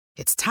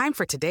It's time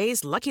for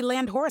today's Lucky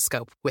Land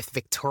horoscope with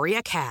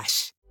Victoria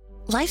Cash.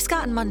 Life's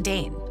gotten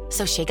mundane,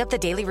 so shake up the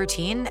daily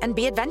routine and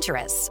be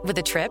adventurous with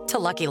a trip to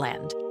Lucky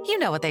Land. You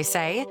know what they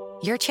say,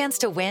 your chance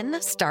to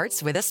win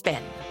starts with a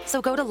spin.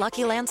 So go to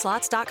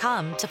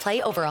LuckyLandSlots.com to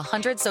play over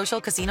 100 social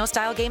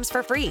casino-style games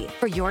for free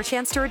for your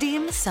chance to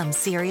redeem some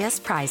serious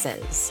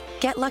prizes.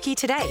 Get lucky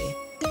today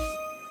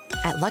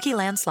at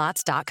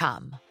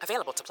LuckyLandSlots.com.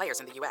 Available to players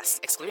in the U.S.,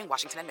 excluding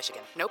Washington and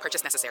Michigan. No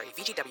purchase necessary.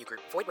 VGW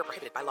Group. Void where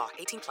prohibited by law.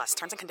 18+.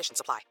 Terms and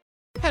conditions apply.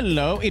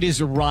 Hello, it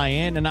is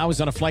Ryan, and I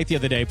was on a flight the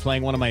other day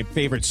playing one of my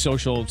favorite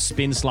social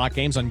spin slot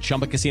games on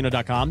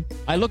ChumbaCasino.com.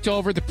 I looked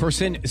over at the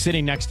person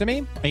sitting next to me,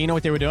 and you know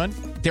what they were doing?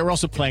 They were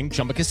also playing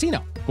Chumba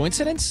Casino.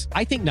 Coincidence?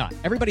 I think not.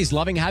 Everybody's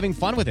loving having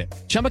fun with it.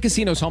 Chumba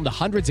Casino is home to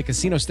hundreds of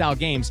casino-style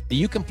games that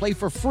you can play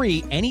for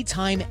free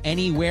anytime,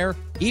 anywhere,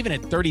 even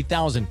at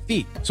 30,000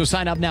 feet. So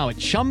sign up now at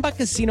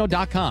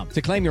ChumbaCasino.com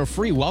to claim your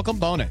free welcome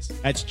bonus.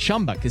 That's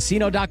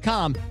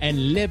ChumbaCasino.com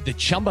and live the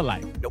Chumba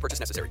life. No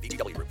purchase necessary.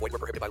 VGW Group. Void where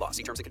prohibited by law.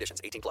 See terms and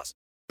conditions. 18+.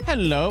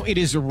 Hello, it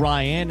is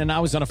Ryan, and I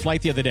was on a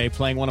flight the other day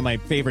playing one of my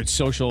favorite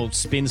social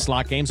spin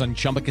slot games on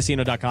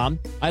ChumbaCasino.com.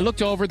 I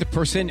looked over at the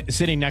person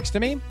sitting next to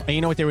me, and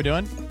you know what they were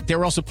doing? They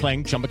were also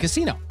playing Chumba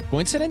Casino.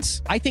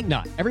 Coincidence? I think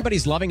not.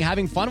 Everybody's loving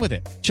having fun with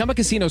it. Chumba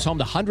Casino is home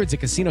to hundreds of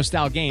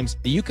casino-style games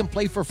that you can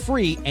play for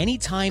free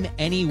anytime,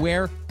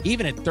 anywhere,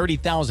 even at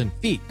 30,000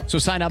 feet. So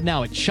sign up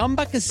now at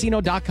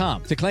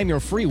ChumbaCasino.com to claim your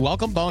free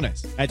welcome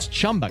bonus. That's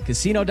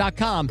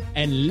ChumbaCasino.com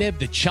and live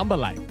the Chumba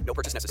life. No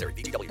purchase necessary.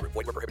 VGW Group.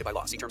 Void where prohibited by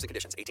law. See terms and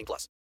conditions.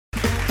 18+.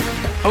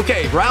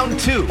 Okay, round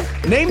two.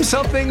 Name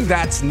something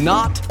that's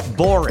not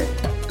boring.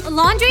 A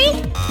laundry?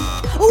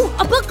 Ooh,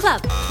 a book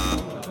club.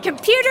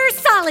 Computer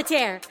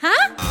solitaire,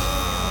 huh?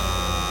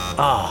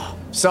 Ah,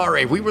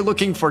 sorry, we were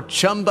looking for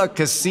Chumba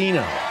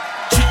Casino.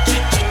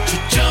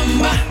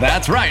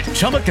 That's right,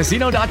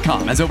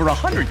 ChumbaCasino.com has over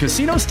 100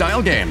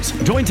 casino-style games.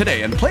 Join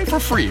today and play for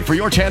free for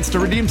your chance to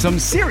redeem some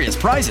serious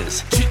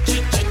prizes.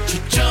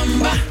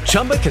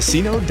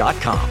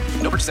 ChumbaCasino.com.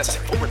 No purchase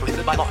necessary. Void where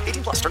prohibited by law.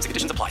 18+. Terms and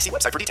conditions apply. See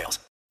website for details.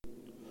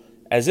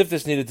 As if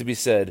this needed to be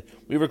said,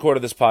 we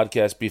recorded this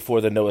podcast before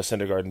the Noah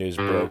Syndergaard news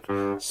broke,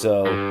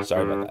 so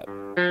sorry about that.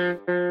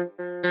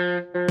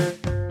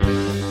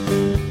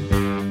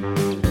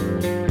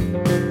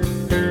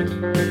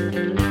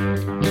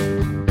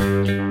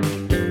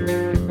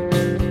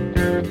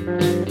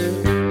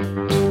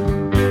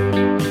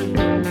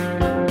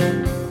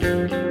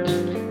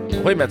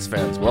 Ahoy Mets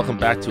fans, welcome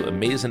back to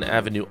Amazing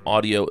Avenue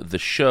Audio, the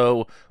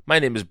show. My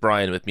name is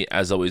Brian, with me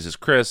as always is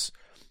Chris.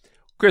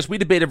 Chris, we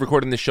debated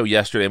recording this show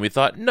yesterday, and we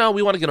thought, no,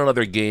 we want to get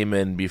another game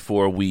in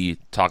before we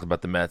talk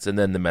about the Mets, and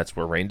then the Mets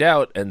were rained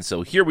out, and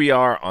so here we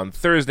are on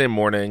Thursday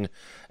morning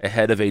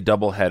ahead of a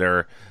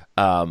doubleheader,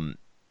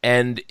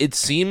 and it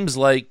seems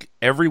like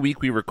every week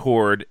we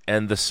record,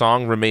 and the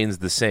song remains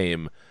the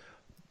same.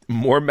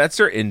 More Mets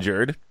are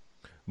injured,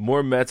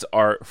 more Mets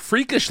are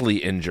freakishly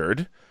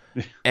injured,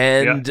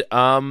 and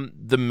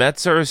the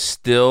Mets are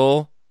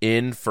still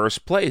in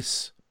first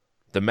place.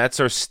 The Mets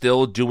are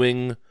still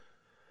doing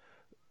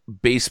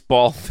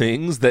baseball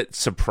things that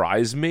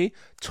surprise me.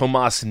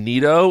 Tomas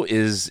Nido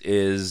is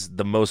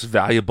the most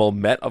valuable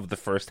Met of the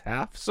first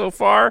half so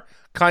far.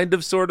 Kind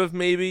of, sort of,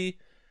 maybe.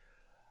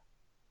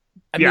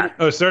 I mean,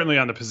 certainly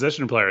on the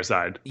position player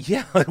side.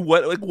 Yeah,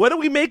 what do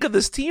we make of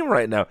this team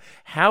right now?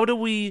 How do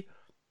we?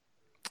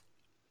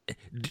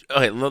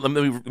 Okay, let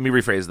me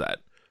rephrase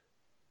that.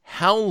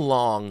 How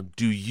long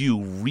do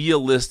you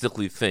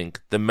realistically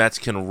think the Mets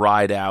can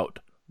ride out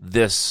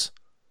this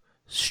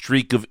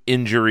streak of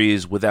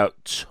injuries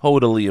without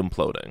totally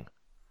imploding?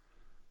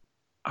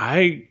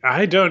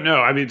 I don't know.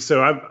 I mean,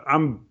 so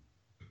I'm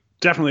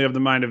definitely of the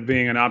mind of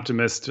being an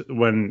optimist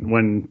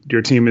when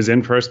your team is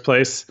in first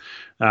place.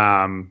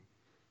 The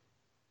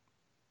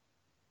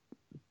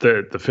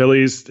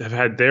Phillies have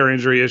had their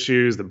injury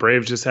issues. The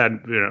Braves just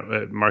had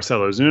Marcell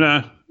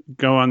Ozuna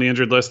go on the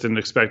injured list and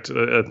expect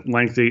a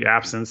lengthy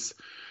absence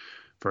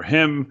for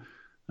him.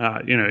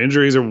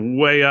 Injuries are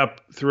way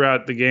up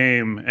throughout the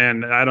game,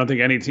 and I don't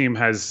think any team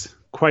has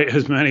quite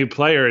as many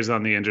players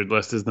on the injured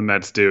list as the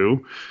Mets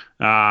do.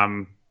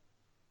 But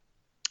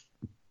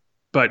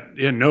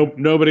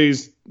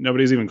nobody's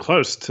even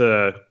close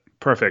to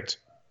perfect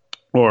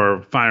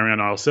or firing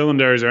on all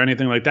cylinders or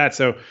anything like that.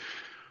 So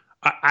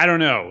I don't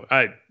know.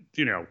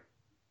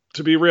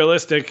 To be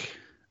realistic,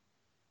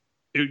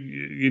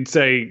 you'd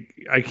say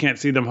I can't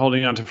see them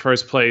holding on to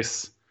first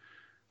place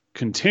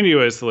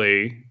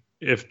continuously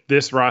if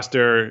this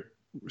roster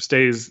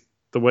stays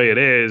the way it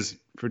is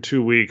for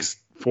 2 weeks,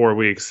 4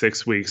 weeks,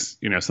 6 weeks,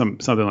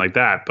 something like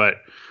that. But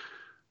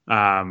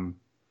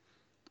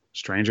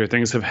stranger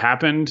things have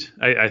happened.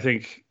 I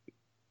think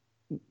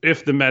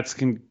if the Mets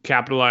can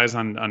capitalize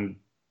on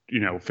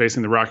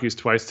facing the Rockies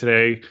twice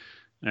today,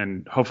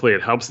 and hopefully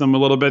it helps them a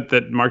little bit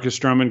that Marcus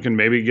Stroman can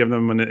maybe give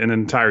them an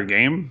entire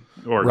game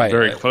or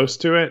very close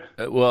to it.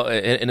 Well,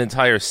 an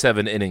entire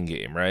 7-inning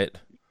game, right?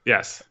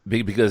 Yes,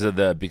 because of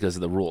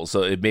the rules.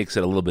 So it makes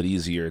it a little bit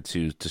easier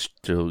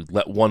to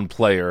let one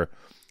player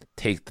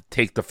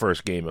take the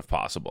first game if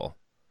possible.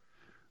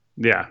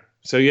 Yeah.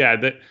 So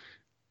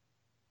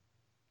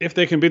if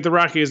they can beat the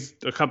Rockies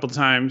a couple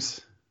times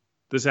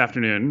this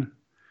afternoon,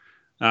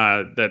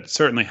 that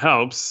certainly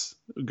helps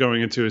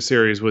going into a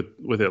series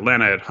with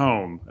Atlanta at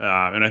home.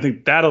 And I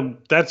think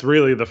that's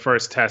really the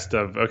first test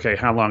of, okay,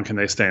 how long can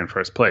they stay in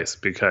first place?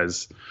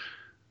 Because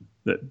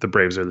the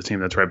Braves are the team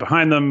that's right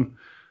behind them.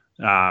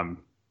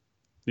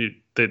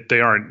 They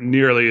aren't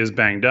nearly as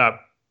banged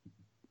up.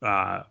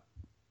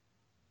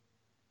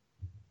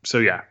 So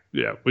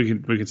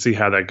we can see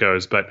how that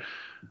goes. But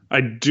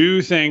I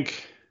do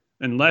think,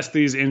 unless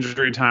these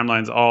injury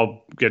timelines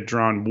all get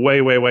drawn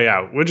way, way, way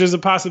out, which is a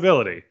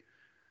possibility.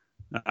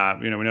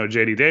 We know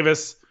J.D.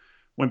 Davis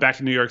went back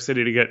to New York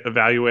City to get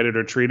evaluated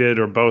or treated,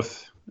 or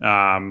both.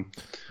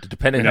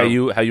 Depending how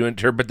you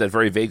interpret that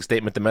very vague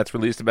statement the Mets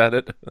released about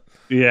it.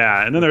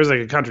 Yeah, and then there was like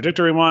a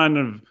contradictory one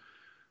of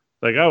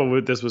like,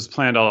 oh, this was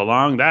planned all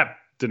along. That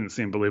didn't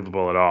seem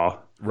believable at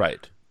all.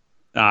 Right.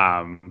 He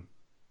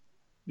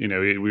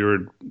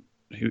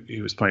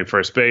was playing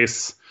first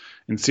base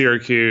in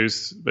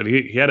Syracuse, but I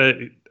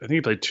think he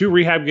played 2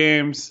 rehab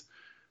games,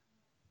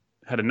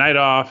 had a night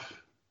off,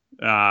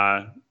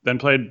 then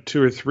played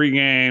 2 or 3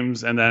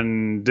 games, and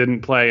then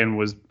didn't play and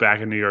was back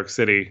in New York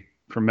City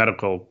for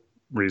medical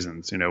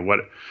reasons.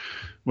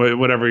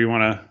 Whatever you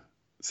want to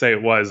say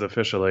it was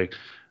officially.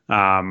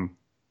 So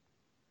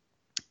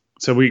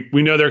we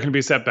know there can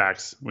be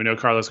setbacks. We know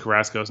Carlos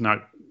Carrasco is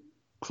not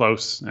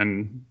close,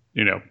 and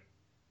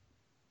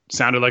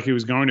sounded like he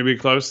was going to be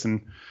close,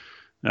 and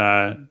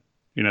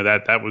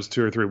that was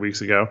 2 or 3 weeks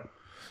ago.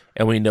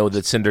 And we know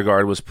that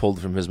Syndergaard was pulled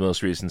from his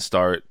most recent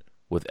start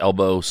with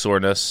elbow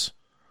soreness,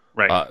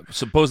 right?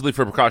 Supposedly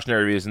for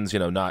precautionary reasons.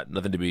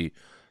 Nothing to be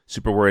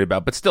super worried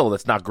about, but still,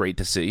 that's not great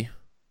to see.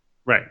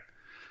 Right.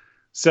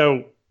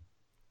 So,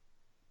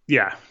 you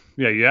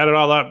add it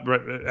all up.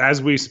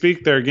 As we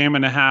speak, they're a game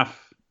and a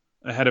half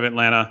ahead of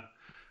Atlanta.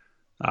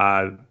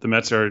 The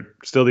Mets are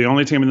still the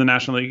only team in the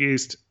National League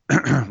East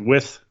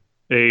with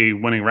a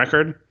winning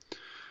record.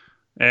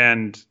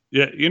 And,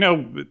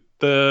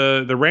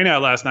 the rain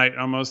out last night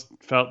almost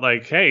felt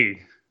like,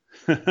 hey,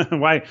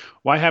 why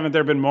haven't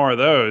there been more of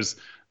those?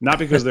 Not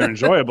because they're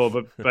enjoyable,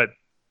 but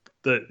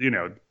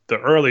the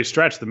early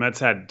stretch, the Mets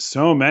had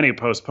so many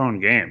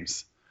postponed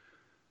games.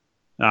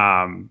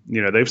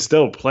 They've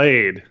still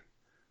played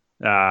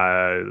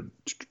 7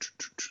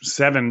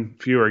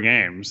 fewer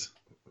games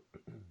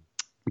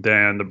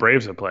than the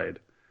Braves have played.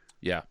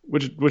 Yeah,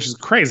 which is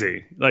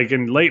crazy. Like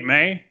in late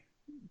May,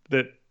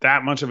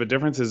 that much of a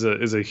difference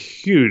is a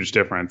huge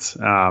difference.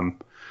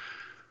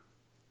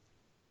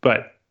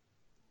 But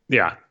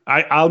yeah,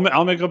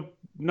 I'll make a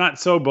not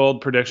so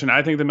bold prediction.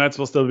 I think the Mets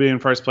will still be in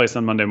first place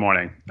on Monday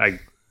morning. I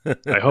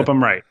hope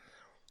I'm right.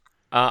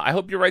 I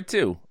hope you're right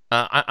too.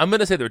 I'm going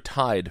to say they're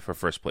tied for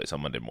first place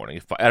on Monday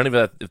morning. I don't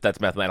even know if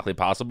that's mathematically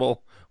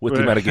possible with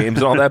the amount of games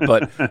and all that,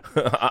 but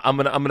I'm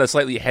gonna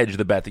slightly hedge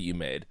the bet that you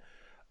made.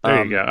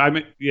 There you go. I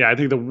mean, I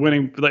think the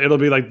winning, it'll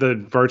be like the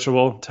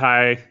virtual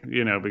tie,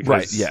 because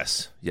right.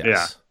 Yes.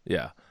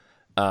 Yeah.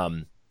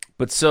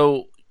 But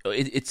so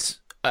it's.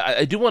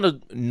 I do want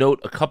to note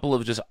a couple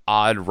of just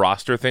odd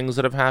roster things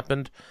that have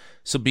happened.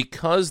 So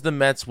because the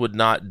Mets would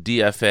not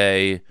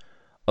DFA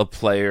a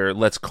player,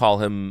 let's call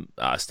him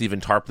Stephen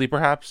Tarpley,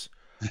 perhaps.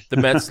 The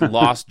Mets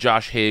lost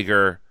Josh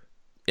Hager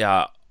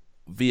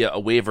via a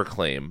waiver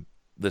claim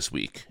this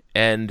week.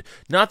 And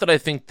not that I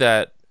think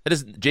that it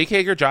is Jake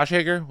Hager, Josh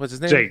Hager, what's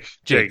his name?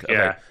 Jake. Okay.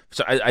 Yeah.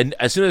 So I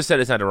as soon as I said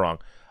it sounded wrong.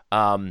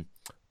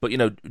 But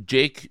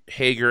Jake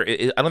Hager,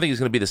 I don't think he's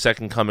going to be the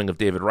second coming of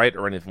David Wright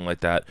or anything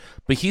like that.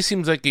 But he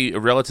seems like a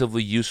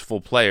relatively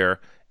useful player,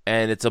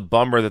 and it's a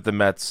bummer that the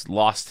Mets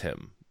lost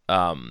him.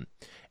 And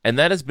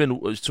that has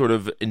been sort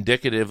of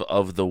indicative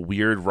of the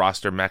weird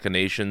roster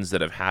machinations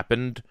that have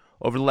happened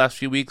over the last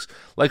few weeks.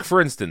 Like, for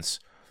instance,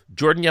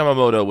 Jordan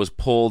Yamamoto was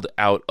pulled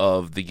out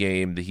of the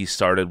game that he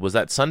started. Was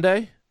that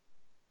Sunday?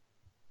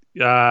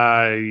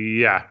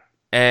 Yeah.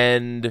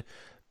 And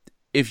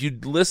if you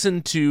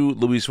listen to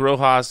Luis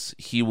Rojas,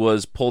 he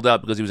was pulled out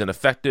because he was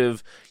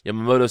ineffective.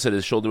 Yamamoto said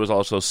his shoulder was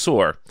also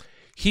sore.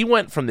 He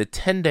went from the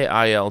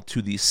 10-day IL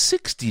to the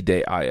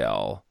 60-day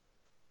IL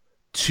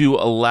to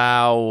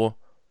allow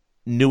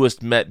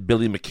newest Met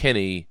Billy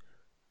McKinney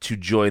to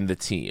join the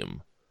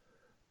team.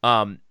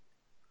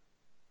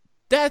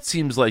 That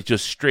seems like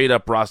just straight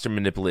up roster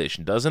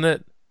manipulation, doesn't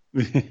it?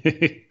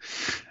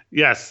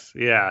 Yes,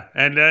 yeah.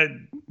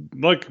 And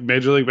look,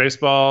 Major League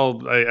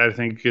Baseball, I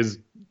think, is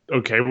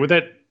okay with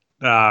it.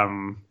 They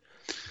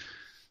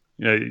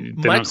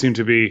don't seem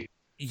to be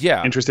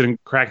interested in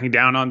cracking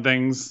down on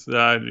things,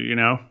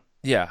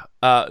 Yeah.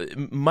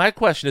 My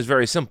question is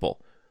very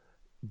simple.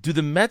 Do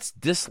the Mets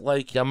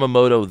dislike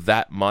Yamamoto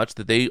that much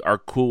that they are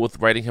cool with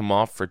writing him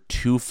off for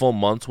 2 full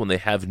months when they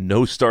have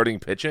no starting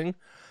pitching?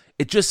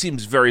 It just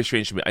seems very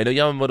strange to me. I know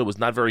Yamamoto was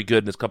not very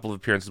good in his couple of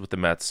appearances with the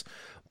Mets,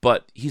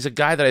 but he's a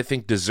guy that I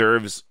think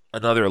deserves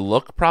another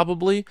look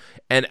probably.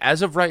 And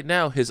as of right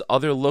now, his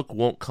other look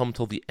won't come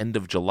till the end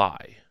of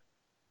July.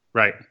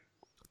 Right.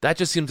 That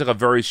just seems like a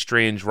very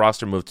strange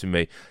roster move to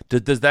me.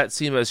 Does that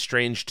seem as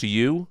strange to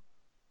you?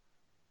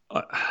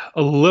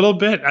 A little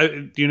bit.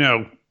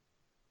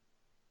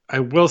 I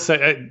will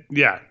say,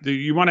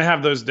 you want to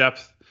have those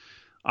depth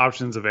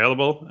options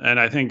available, and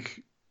I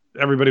think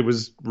everybody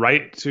was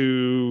right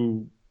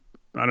to,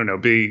 I don't know,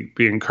 be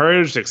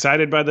encouraged,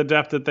 excited by the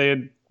depth that they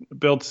had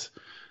built,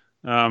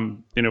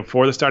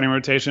 for the starting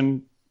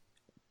rotation.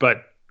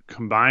 But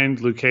combined,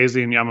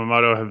 Lucchesi and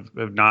Yamamoto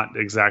have not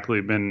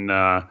exactly been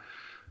the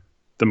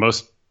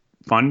most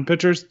fun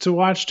pitchers to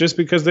watch, just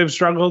because they've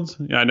struggled.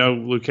 I know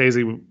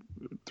Lucchesi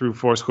threw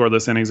 4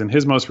 scoreless innings in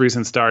his most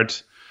recent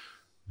start.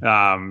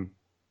 That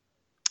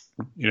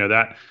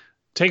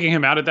taking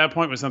him out at that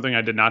point was something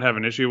I did not have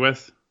an issue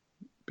with,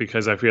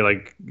 because I feel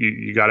like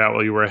you got out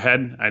while you were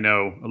ahead. I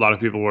know a lot of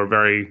people were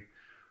very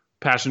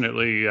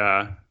passionately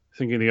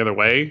thinking the other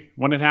way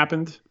when it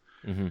happened.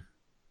 Mm-hmm.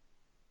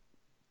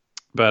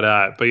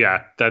 But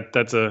yeah,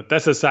 that's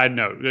a side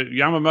note.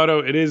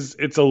 Yamamoto,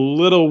 it's a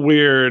little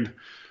weird.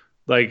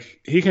 Like,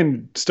 he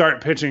can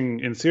start pitching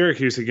in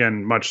Syracuse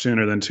again much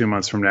sooner than 2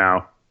 months from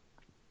now.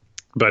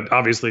 But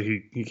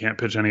obviously he can't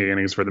pitch any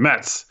innings for the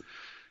Mets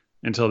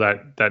until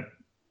that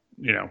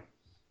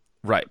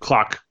right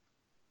clock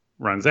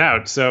runs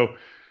out. So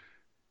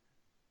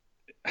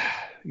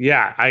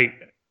yeah,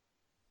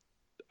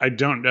 I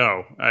don't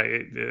know.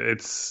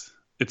 It's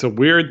a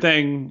weird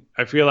thing.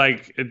 I feel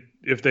like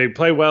if they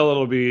play well,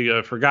 it'll be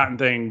a forgotten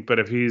thing. But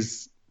if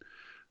he's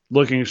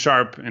looking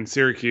sharp in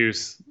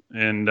Syracuse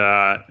and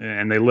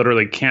they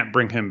literally can't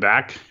bring him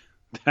back,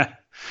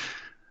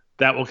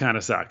 that will kind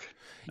of suck.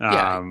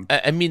 Yeah,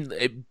 I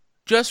mean,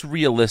 just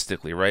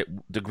realistically, right?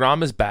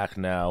 DeGrom is back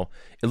now.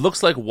 It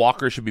looks like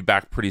Walker should be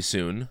back pretty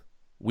soon.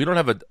 We don't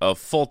have a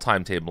full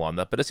timetable on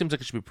that, but it seems like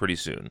it should be pretty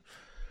soon.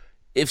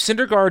 If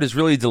Syndergaard is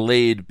really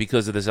delayed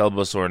because of this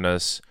elbow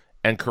soreness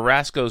and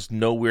Carrasco's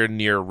nowhere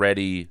near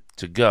ready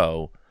to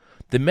go,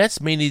 the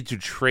Mets may need to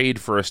trade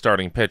for a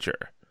starting pitcher.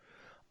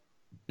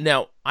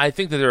 Now, I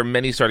think that there are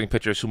many starting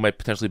pitchers who might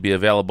potentially be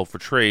available for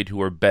trade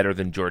who are better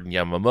than Jordan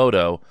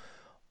Yamamoto,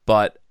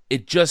 but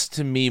it just,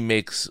 to me,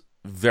 makes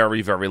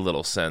very, very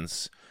little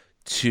sense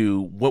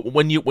to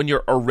when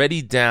you're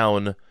already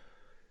down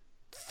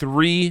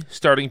 3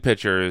 starting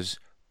pitchers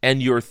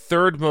and your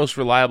third most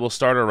reliable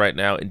starter right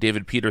now in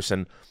David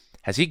Peterson.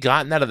 Has he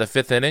gotten out of the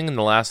 5th inning in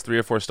the last 3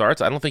 or 4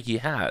 starts? I don't think he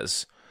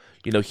has.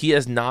 He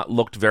has not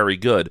looked very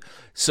good.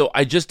 So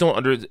I just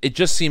don't it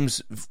just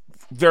seems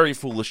very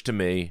foolish to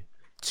me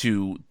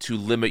to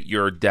limit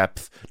your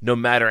depth, no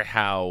matter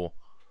how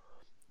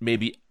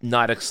maybe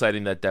not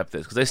exciting that depth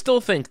is. Because I still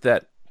think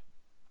that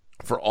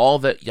for all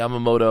that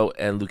Yamamoto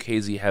and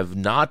Lucchesi have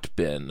not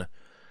been,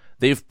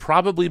 they've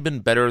probably been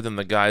better than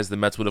the guys the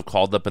Mets would have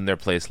called up in their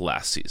place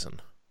last season.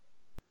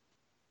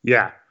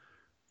 Yeah.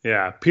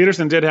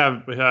 Peterson did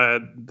have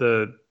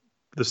the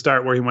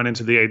start where he went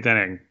into the 8th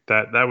inning.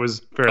 That was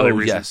fairly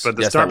recent. Yes. But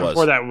the start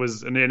before that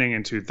was an inning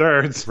and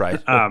 2/3.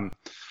 Right.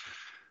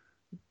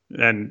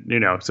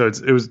 And so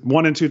it was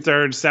 1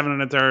 2/3, 7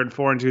 1/3,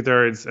 4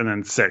 2/3, and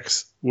then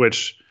 6.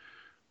 Which,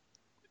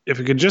 if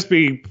it could just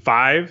be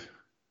 5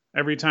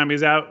 every time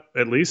he's out,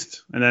 at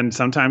least, and then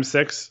sometimes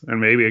 6,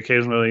 and maybe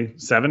occasionally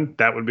 7,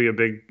 that would be a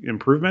big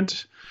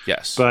improvement.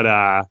 Yes. But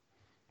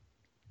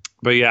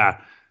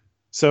yeah.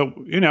 So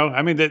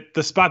I mean,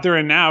 the spot they're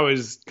in now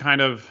is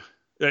kind of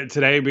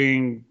today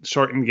being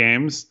shortened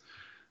games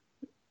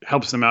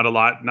helps them out a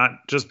lot, not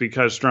just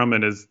because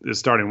Stroman is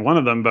starting one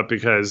of them, but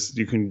because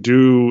you can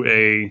do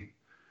a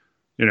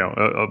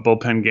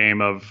bullpen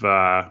game of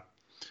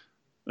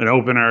an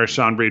opener,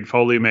 Sean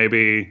Breed-Foley,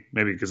 maybe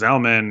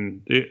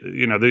Gazelman.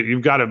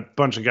 You've got a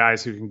bunch of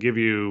guys who can give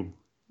you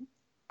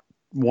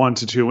 1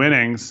 to 2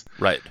 innings,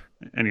 right?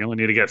 And you only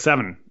need to get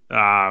 7.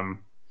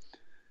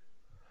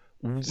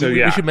 We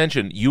should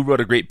mention you wrote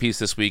a great piece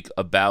this week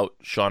about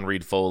Sean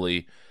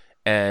Reed-Foley.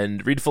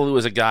 And Reed-Foley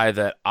was a guy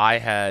that I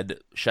had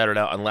shouted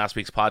out on last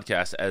week's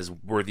podcast as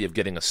worthy of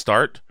getting a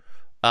start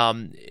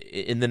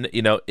in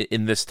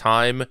this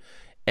time.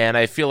 And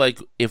I feel like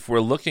if we're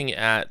looking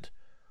at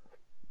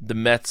the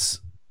Mets,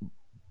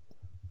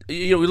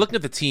 we're looking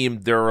at the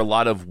team, there are a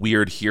lot of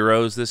weird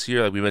heroes this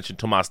year. Like we mentioned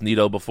Tomas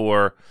Nido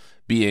before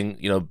being,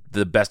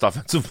 the best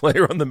offensive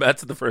player on the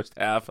Mets in the first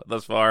half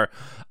thus far.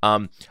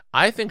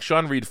 I think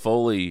Sean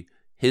Reed-Foley,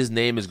 his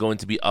name is going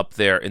to be up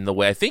there in the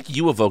way. I think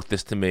you evoked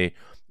this to me.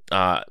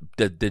 The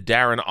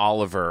Darren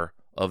Oliver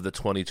of the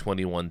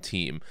 2021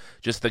 team,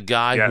 just the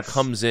guy who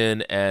comes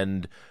in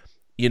and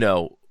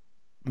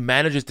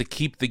manages to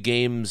keep the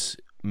games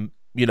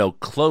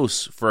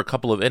close for a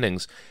couple of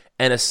innings.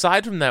 And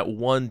aside from that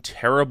one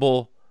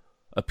terrible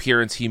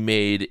appearance he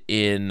made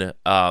in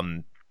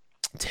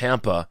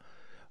Tampa,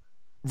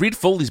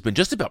 Reed-Foley's been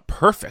just about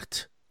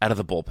perfect out of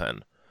the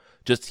bullpen.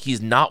 Just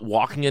he's not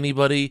walking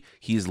anybody.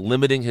 He's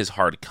limiting his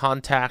hard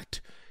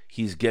contact.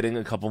 He's getting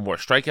a couple more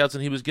strikeouts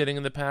than he was getting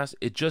in the past.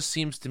 It just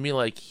seems to me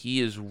like he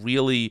is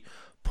really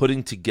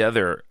putting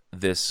together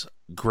this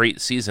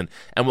great season.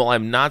 And while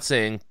I'm not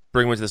saying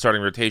bring him into the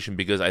starting rotation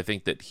because I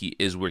think that he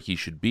is where he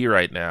should be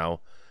right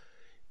now,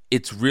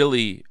 it's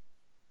really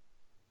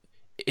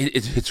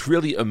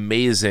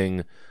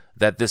amazing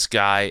that this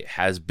guy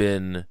has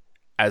been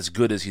as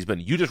good as he's been.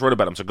 You just wrote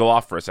about him, so go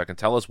off for a second.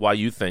 Tell us why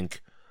you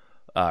think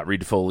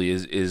Reed Foley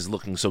is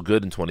looking so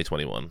good in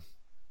 2021.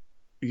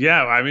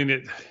 Yeah, I mean,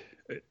 it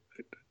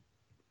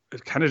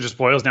kind of just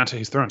boils down to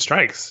he's throwing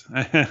strikes,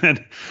 and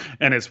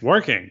it's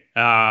working.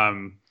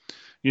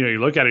 You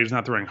look at it, he's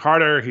not throwing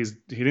harder. He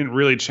didn't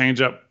really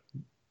change up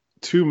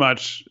too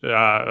much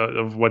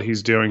of what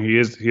he's doing. He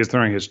is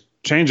throwing his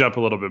change up a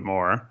little bit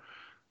more,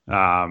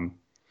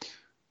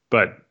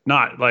 but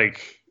not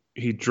like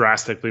he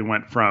drastically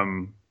went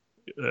from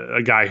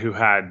a guy who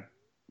had,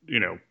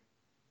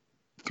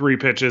 3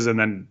 pitches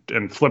and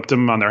flipped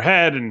them on their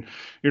head and,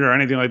 or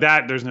anything like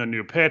that. There's no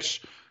new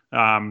pitch.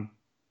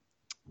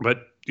 But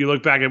you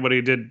look back at what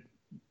he did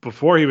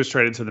before he was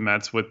traded to the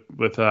Mets with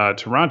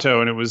Toronto,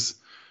 and it was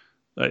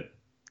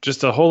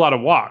just a whole lot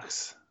of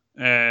walks.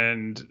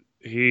 And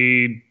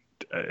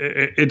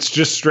it's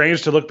just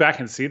strange to look back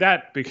and see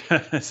that,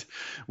 because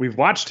we've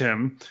watched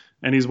him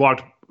and he's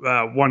walked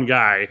one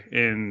guy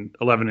in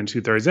 11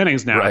 2/3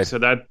 innings now. Right. So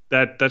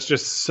that's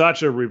just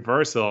such a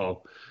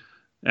reversal.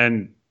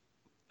 And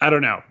I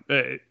don't know.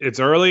 It's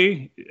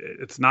early.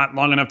 It's not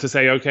long enough to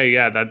say, okay,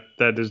 yeah,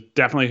 that is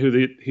definitely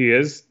who he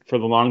is for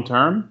the long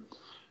term.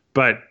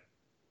 But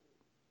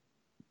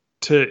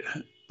to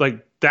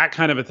like that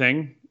kind of a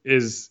thing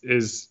is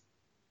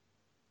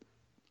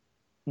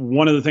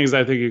one of the things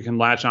I think you can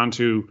latch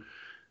onto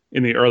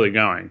in the early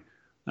going.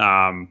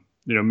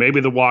 Maybe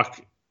the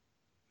walk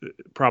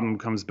problem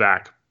comes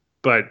back,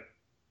 but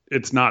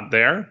it's not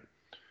there.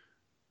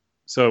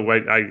 So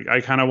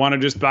I kind of want to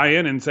just buy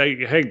in and say,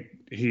 hey,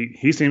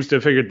 he seems to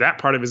have figured that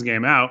part of his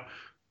game out.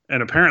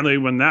 And apparently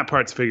when that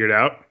part's figured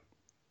out,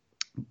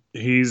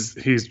 he's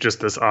just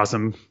this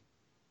awesome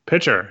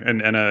pitcher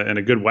and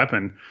a good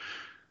weapon.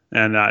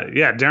 And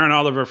Darren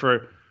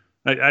Oliver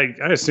I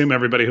assume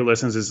everybody who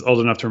listens is old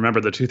enough to remember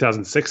the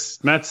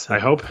 2006 Mets, I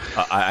hope.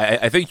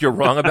 I think you're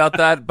wrong about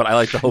that, but I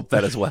like to hope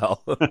that as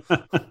well.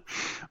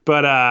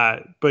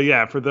 But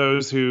yeah, for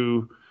those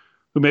who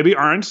maybe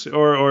aren't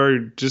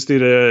or just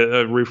need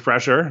a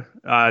refresher,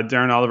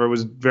 Darren Oliver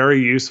was very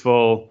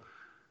useful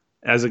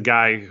as a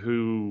guy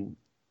who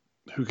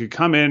could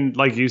come in,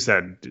 like you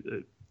said,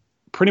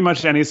 pretty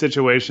much any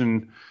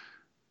situation.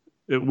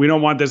 We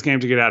don't want this game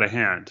to get out of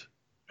hand,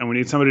 and we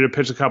need somebody to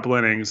pitch a couple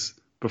innings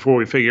before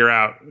we figure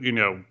out,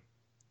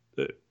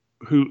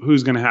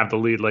 who's going to have the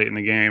lead late in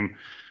the game.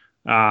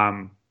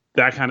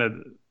 That kind of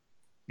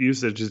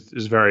usage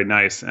is very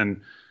nice. And,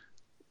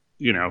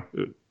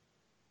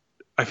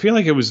 I feel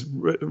like it was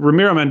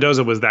Ramiro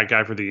Mendoza was that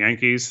guy for the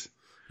Yankees.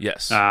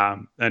 Yes.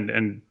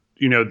 And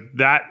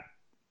that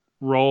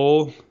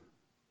role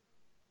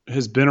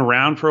has been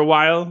around for a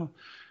while.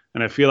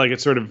 And I feel like it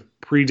sort of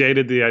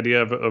predated the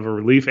idea of a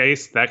relief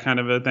ace, that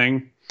kind of a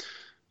thing.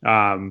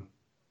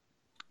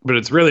 But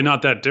it's really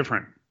not that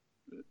different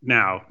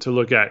now to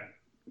look at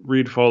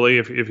Reed Foley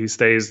if he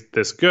stays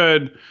this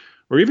good,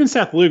 or even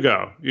Seth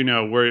Lugo,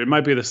 where it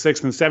might be the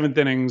 6th and 7th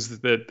innings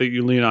that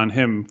you lean on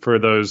him for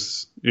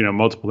those,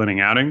 multiple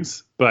inning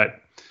outings. But,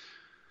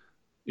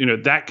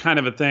 that kind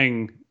of a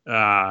thing,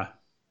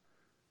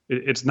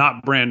 it's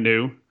not brand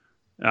new.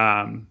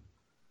 And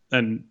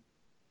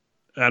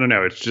I don't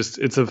know,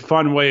 it's a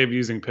fun way of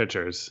using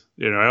pitchers.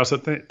 I also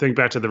think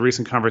back to the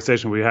recent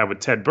conversation we had with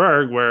Ted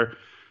Berg, where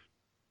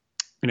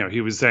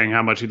he was saying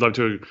how much he'd love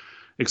to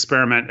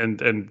experiment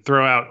and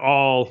throw out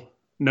all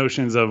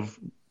notions of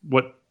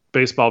what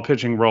baseball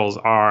pitching roles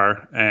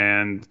are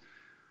and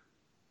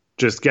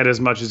just get as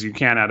much as you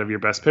can out of your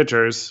best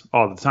pitchers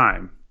all the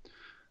time.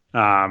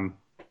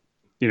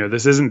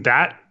 This isn't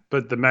that,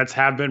 but the Mets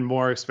have been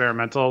more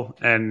experimental,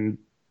 and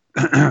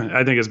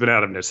I think it's been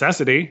out of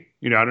necessity.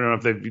 I don't know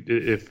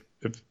if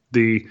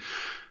the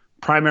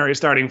primary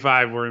starting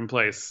 5 were in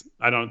place.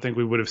 I don't think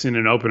we would have seen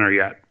an opener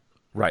yet.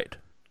 Right.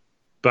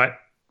 But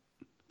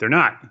they're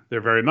not.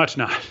 They're very much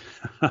not.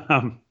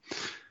 Even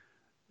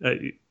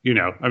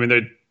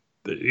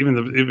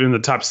the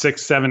top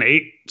 6, 7,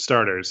 8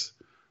 starters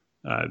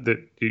that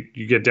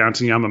you get down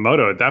to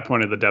Yamamoto at that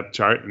point of the depth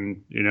chart,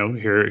 and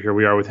here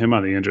we are with him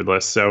on the injured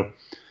list. So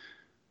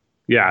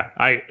yeah,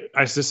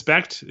 I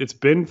suspect it's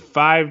been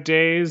 5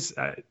 days.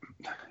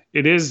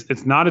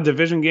 It's not a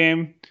division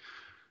game,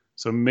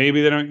 so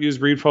maybe they don't use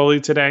Reed Foley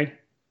today,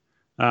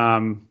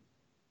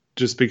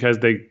 just because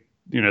they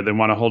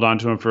want to hold on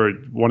to him for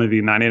one of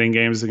the 9-inning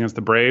games against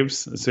the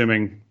Braves,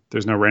 assuming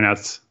there's no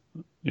rainouts,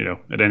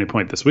 at any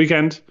point this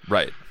weekend.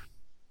 Right.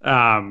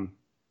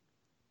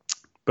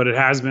 But it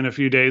has been a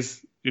few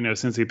days,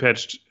 since he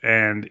pitched.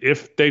 And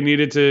if they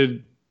needed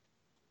to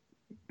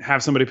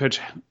have somebody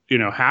pitch,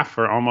 half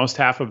or almost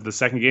half of the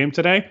second game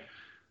today,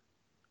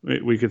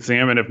 we could see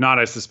him. And if not,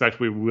 I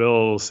suspect we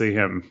will see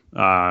him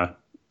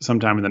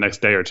sometime in the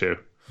next day or two.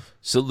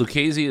 So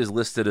Lucchesi is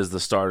listed as the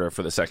starter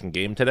for the second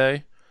game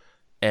today.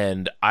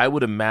 And I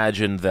would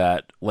imagine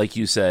that, like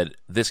you said,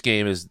 this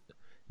game is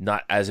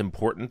not as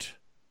important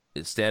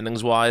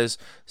standings-wise.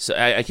 So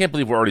I can't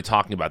believe we're already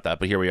talking about that,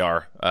 but here we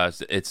are.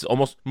 It's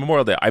almost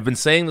Memorial Day. I've been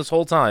saying this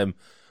whole time,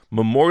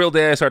 Memorial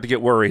Day, I start to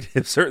get worried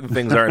if certain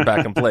things aren't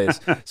back in place.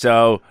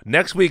 So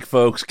next week,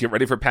 folks, get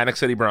ready for Panic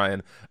City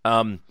Brian.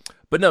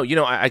 But no,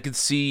 I could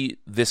see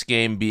this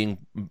game being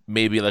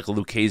maybe like a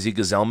Lucchesi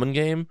Gazelman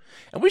game.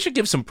 And we should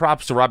give some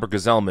props to Robert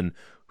Gazelman,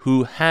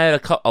 who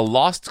had a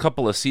lost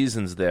couple of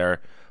seasons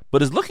there,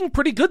 but is looking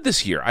pretty good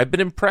this year. I've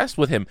been impressed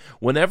with him.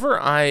 Whenever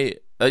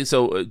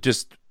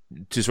just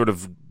to sort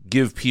of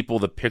give people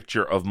the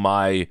picture of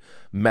my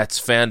Mets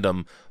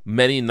fandom,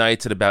 many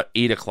nights at about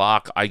 8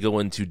 o'clock, I go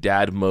into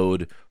dad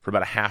mode for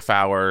about a half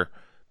hour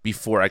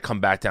before I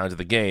come back down to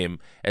the game.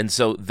 And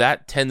so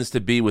that tends to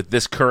be with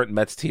this current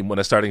Mets team when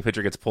a starting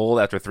pitcher gets pulled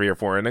after 3 or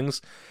 4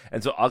 innings.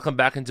 And so I'll come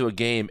back into a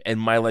game and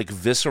my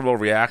visceral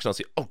reaction, I'll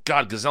say, oh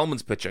God,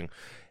 Gazelman's pitching.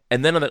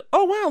 And then I'm like,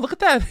 oh wow, look at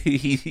that.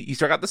 He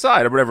struck out the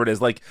side or whatever it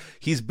is.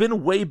 He's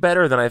been way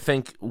better than I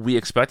think we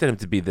expected him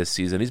to be this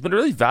season. He's been a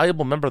really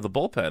valuable member of the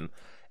bullpen.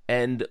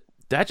 And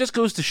that just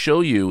goes to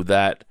show you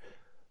that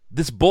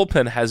this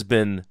bullpen has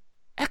been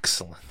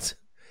excellent.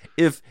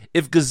 If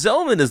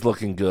Gazelman is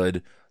looking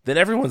good, then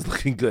everyone's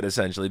looking good,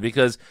 essentially,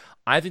 because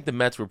I think the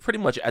Mets were pretty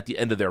much at the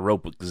end of their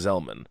rope with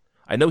Gazelman.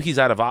 I know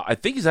I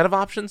think he's out of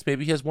options.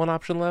 Maybe he has one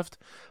option left.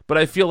 But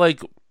I feel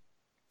like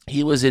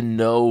he was in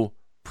no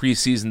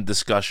preseason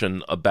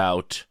discussion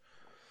about,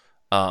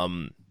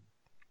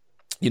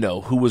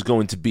 who was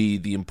going to be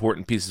the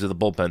important pieces of the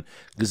bullpen.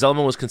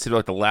 Gazelman was considered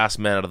like the last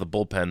man out of the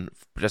bullpen,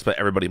 just by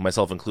everybody,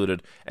 myself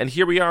included. And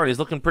here we are, and he's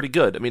looking pretty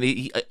good. I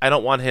mean, I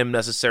don't want him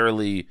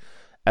necessarily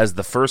as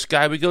the first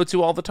guy we go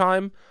to all the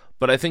time,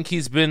 but I think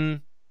he's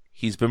been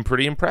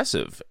pretty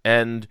impressive.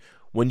 And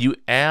when you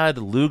add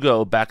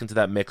Lugo back into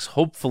that mix,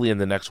 hopefully in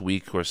the next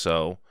week or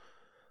so,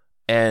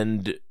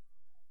 and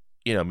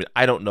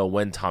I don't know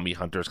when Tommy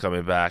Hunter's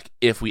coming back,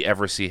 if we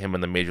ever see him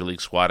in the Major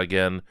League squad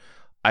again.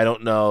 I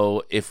don't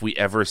know if we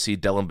ever see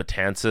Dellin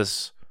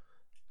Betances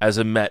as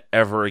a Met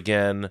ever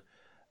again.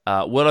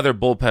 What other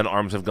bullpen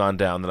arms have gone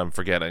down that I'm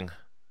forgetting?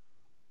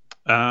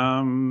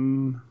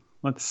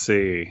 Let's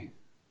see.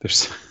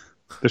 There's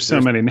so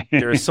many names.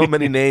 There are so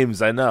many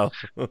names, I know.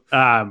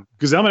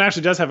 Gazelman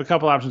actually does have a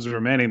couple options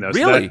remaining, though.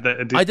 Really?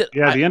 So I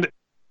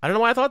don't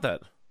know why I thought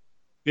that.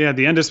 Yeah, at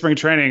the end of spring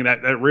training,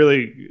 that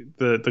really,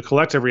 the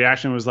collective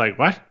reaction was like,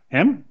 what?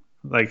 Him?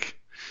 Like,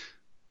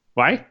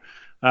 why?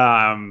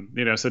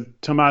 So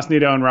Tomas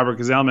Nido and Robert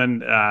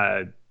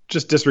Gazelman,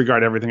 just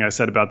disregard everything I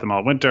said about them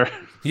all winter.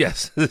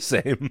 Yes, the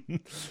same.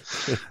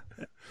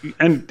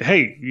 And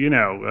hey, even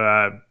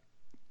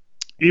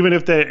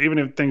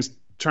if things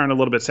turn a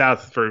little bit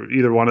south for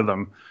either one of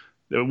them,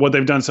 what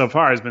they've done so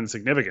far has been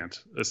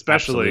significant,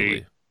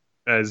 especially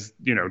as,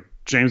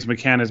 James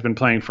McCann has been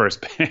playing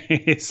first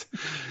base.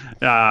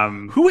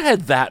 Who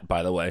had that,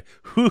 by the way?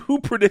 Who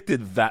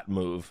predicted that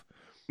move?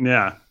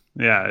 Yeah.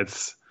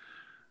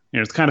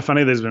 It's kind of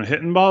funny that he's been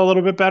hitting the ball a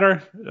little bit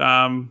better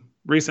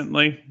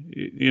recently.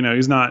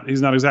 He's not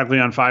exactly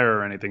on fire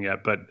or anything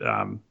yet. But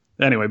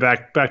anyway,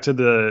 back to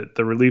the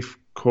relief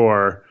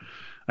corps.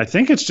 I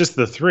think it's just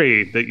the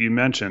 3 that you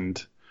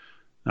mentioned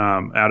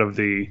out of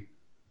the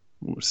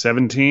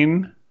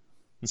 17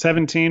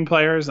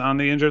 players on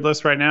the injured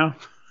list right now.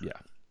 Yeah.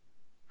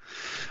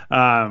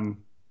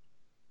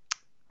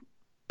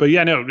 But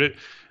yeah, no,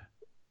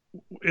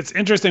 it's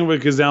interesting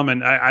with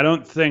Gazelman. I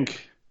don't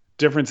think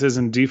differences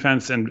in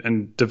defense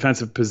and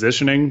defensive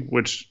positioning,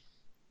 which,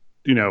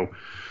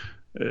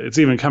 it's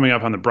even coming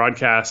up on the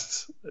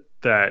broadcasts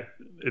that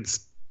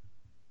it's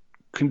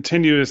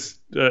continuous,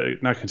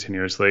 not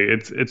continuously.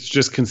 It's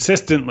just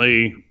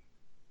consistently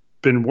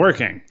been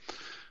working.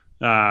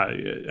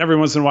 Every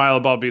once in a while,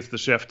 a ball beats the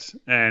shift,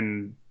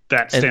 and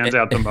that stands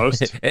out the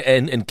most.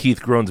 And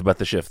Keith groans about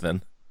the shift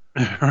then.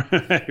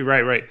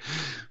 Right.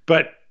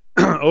 But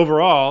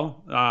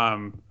overall,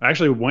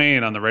 actually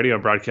Wayne on the radio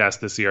broadcast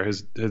this year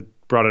has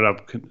brought it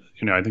up,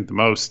 I think the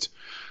most.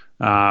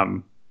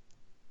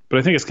 But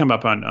I think it's come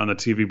up on the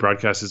TV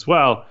broadcast as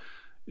well.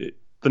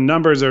 The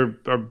numbers are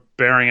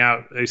bearing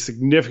out a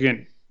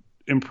significant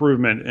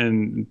improvement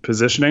in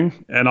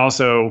positioning, and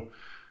also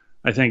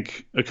I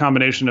think a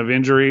combination of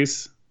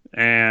injuries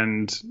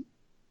and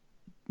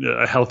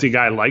a healthy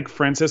guy like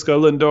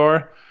Francisco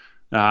Lindor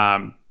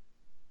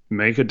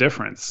make a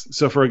difference.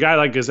 So for a guy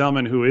like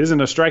Gazelman, who isn't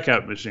a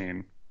strikeout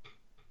machine,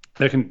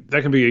 that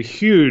can be a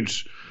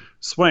huge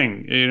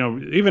swing.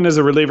 Even as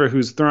a reliever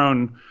who's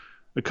thrown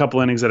a couple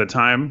innings at a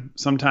time,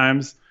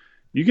 sometimes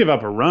you give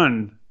up a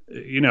run,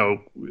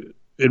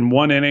 in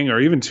 1 inning or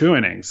even 2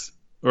 innings,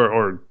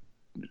 or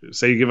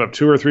say you give up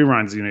 2 or 3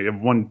 runs, you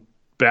have one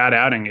bad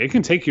outing. It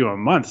can take you a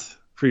month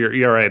for your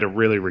ERA to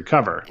really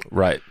recover.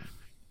 Right.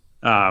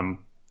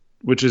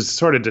 Which is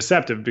sort of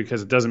deceptive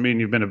because it doesn't mean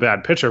you've been a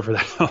bad pitcher for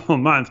that whole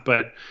month,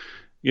 but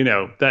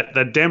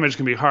that damage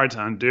can be hard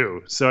to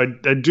undo. So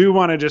I do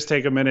want to just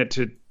take a minute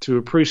to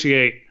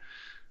appreciate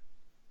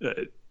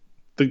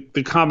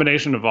the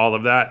combination of all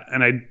of that.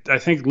 And I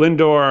think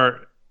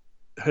Lindor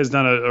has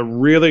done a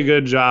really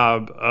good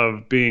job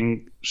of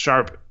being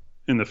sharp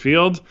in the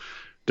field,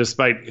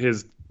 despite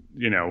his,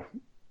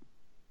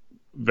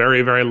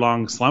 very, very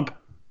long slump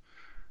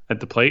at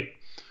the plate.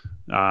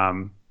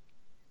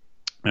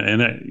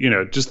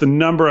 And just the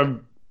number of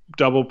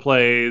double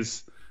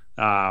plays,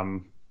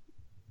 and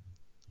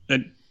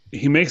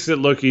he makes it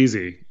look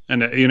easy.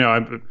 And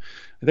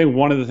I think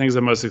one of the things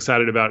I'm most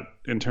excited about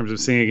in terms of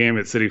seeing a game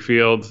at Citi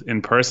Field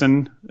in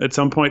person at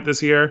some point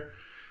this year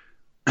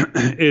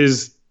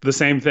is the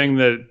same thing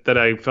that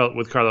I felt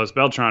with Carlos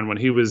Beltran when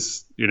he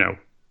was,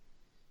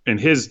 in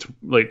his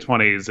late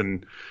 20s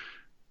and,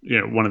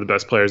 one of the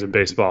best players in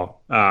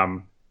baseball.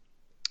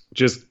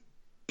 Just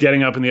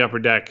getting up in the upper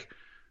deck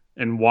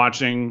and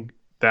watching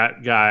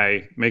that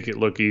guy make it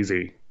look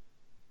easy,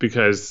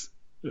 because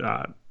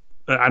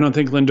I don't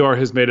think Lindor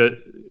has made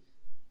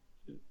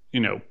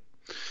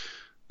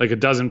like a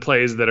dozen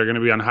plays that are going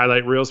to be on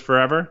highlight reels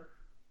forever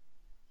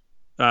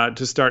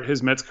to start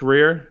his Mets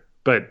career.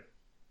 But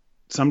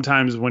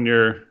sometimes when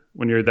you're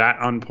that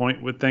on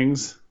point with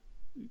things,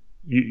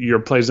 your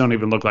plays don't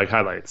even look like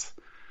highlights.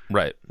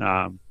 Right.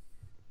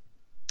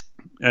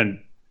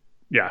 And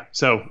yeah,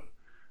 so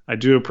I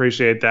do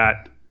appreciate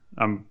that.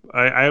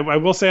 I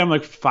will say I'm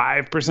like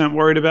 5%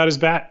 worried about his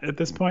bat at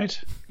this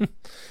point.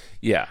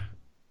 Yeah.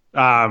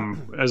 I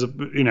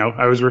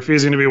was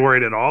refusing to be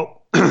worried at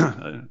all.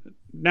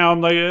 Now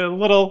I'm like a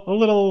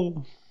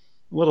little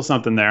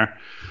something there,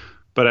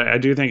 but I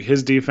do think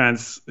his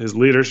defense, his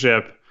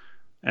leadership,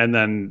 and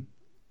then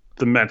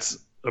the Mets'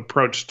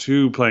 approach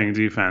to playing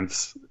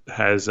defense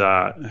has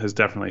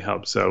definitely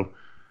helped. So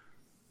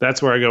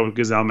that's where I go with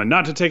Gsellman.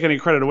 Not to take any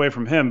credit away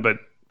from him, but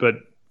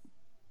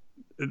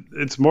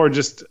it's more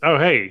just, oh,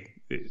 hey,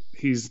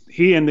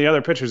 he and the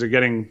other pitchers are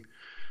getting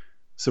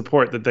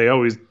support that they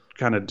always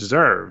kind of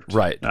deserved.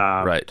 Right.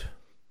 Right.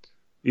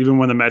 Even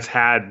when the Mets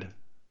had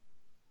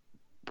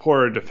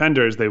poorer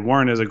defenders, they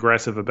weren't as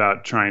aggressive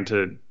about trying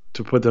to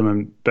put them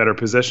in better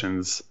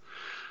positions.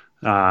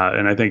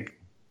 And I think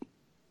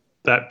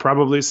that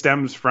probably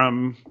stems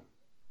from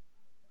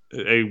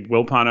a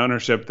Wilpon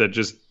ownership that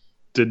just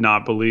did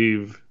not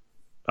believe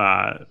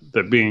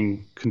that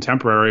being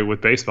contemporary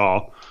with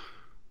baseball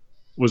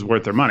was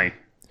worth their money.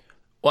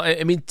 Well,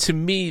 I mean, to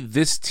me,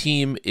 this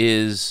team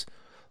is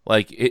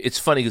like, it's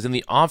funny because in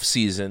the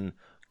offseason,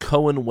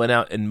 Cohen went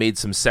out and made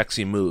some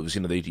sexy moves.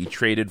 He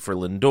traded for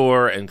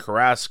Lindor and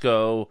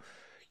Carrasco.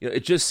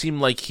 It just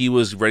seemed like he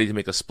was ready to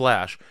make a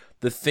splash.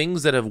 The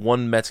things that have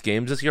won Mets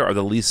games this year are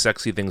the least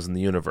sexy things in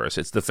the universe.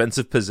 It's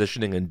defensive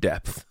positioning and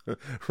depth,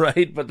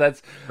 right? But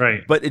that's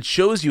right. But it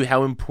shows you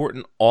how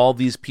important all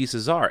these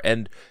pieces are.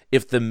 And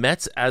if the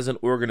Mets as an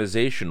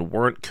organization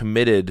weren't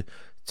committed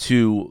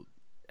to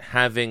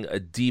having a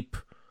deep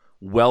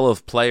well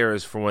of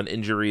players for when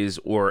injuries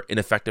or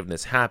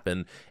ineffectiveness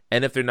happen,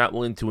 and if they're not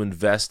willing to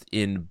invest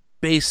in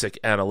basic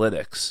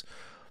analytics,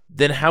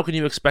 then how can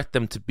you expect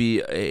them to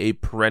be a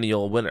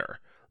perennial winner?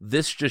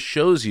 This just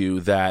shows you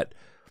that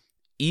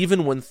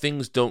even when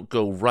things don't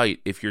go right,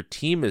 if your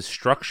team is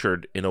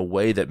structured in a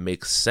way that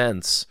makes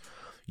sense,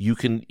 you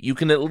can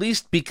at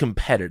least be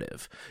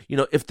competitive.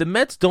 If the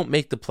Mets don't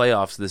make the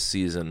playoffs this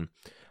season,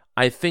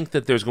 I think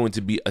that there's going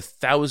to be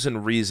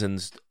 1,000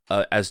 reasons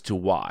as to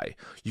why.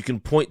 You can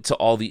point to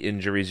all the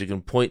injuries. You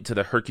can point to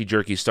the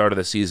herky-jerky start of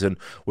the season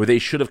where they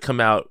should have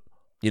come out,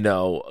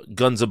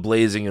 guns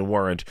a-blazing and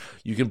weren't.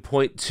 You can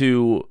point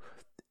to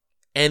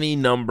any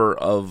number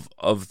of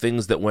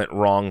things that went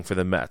wrong for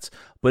the Mets.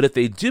 But if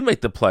they do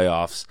make the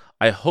playoffs,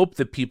 I hope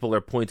that people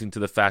are pointing to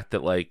the fact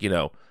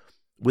that,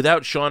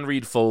 without Sean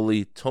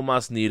Reed-Foley,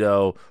 Tomas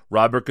Nido,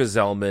 Robert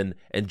Gsellman,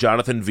 and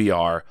Jonathan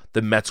Villar,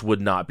 the Mets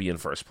would not be in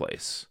first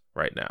place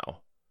right now.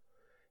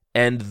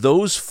 And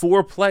those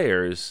four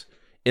players,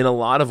 in a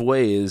lot of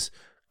ways,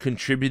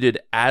 contributed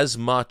as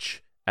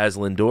much as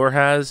Lindor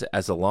has,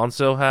 as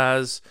Alonso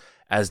has,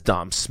 as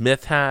Dom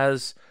Smith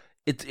has.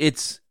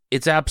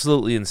 It's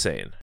absolutely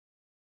insane.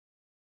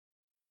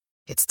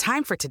 It's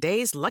time for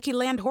today's Lucky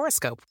Land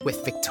horoscope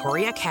with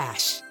Victoria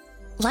Cash.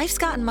 Life's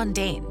gotten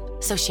mundane,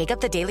 so shake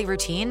up the daily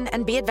routine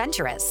and be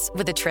adventurous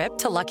with a trip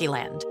to Lucky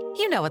Land.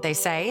 You know what they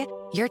say.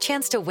 Your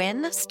chance to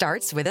win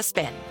starts with a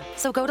spin.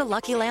 So go to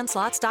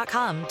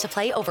LuckyLandSlots.com to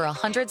play over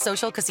 100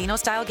 social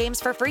casino-style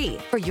games for free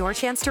for your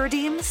chance to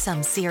redeem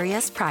some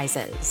serious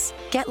prizes.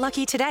 Get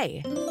lucky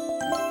today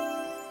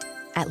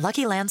at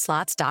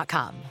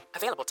LuckyLandSlots.com.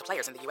 Available to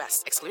players in the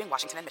U.S., excluding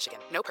Washington and Michigan.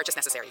 No purchase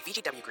necessary.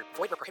 VGW Group.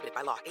 Void where prohibited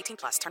by law. 18+.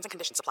 Terms and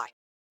conditions apply.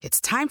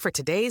 It's time for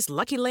today's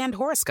Lucky Land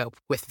horoscope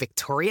with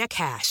Victoria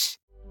Cash.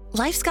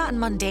 Life's gotten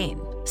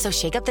mundane, so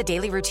shake up the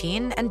daily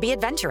routine and be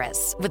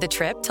adventurous with a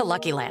trip to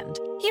Lucky Land.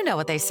 You know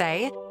what they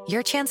say.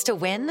 Your chance to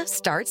win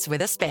starts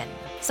with a spin.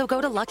 So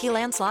go to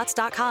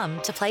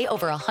LuckyLandSlots.com to play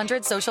over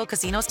 100 social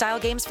casino-style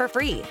games for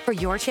free for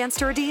your chance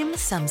to redeem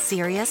some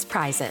serious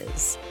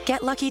prizes.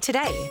 Get lucky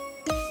today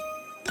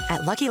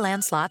at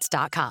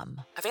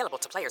LuckyLandSlots.com. Available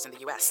to players in the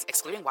U.S.,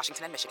 excluding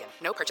Washington and Michigan.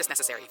 No purchase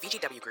necessary.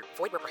 VGW Group.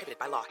 Void where prohibited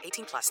by law.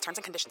 18+. Terms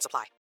and conditions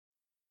apply.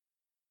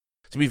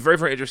 It's going to be very,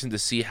 very interesting to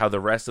see how the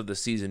rest of the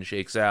season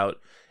shakes out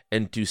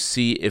and to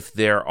see if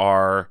there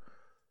are,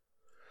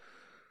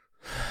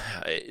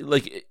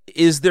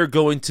 is there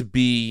going to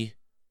be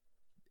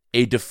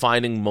a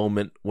defining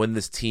moment when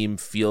this team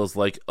feels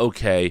like,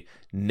 okay,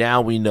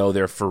 now we know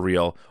they're for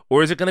real?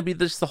 Or is it going to be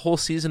just the whole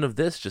season of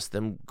this, just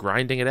them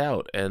grinding it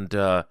out? And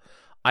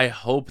I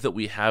hope that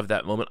we have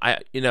that moment.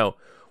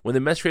 When the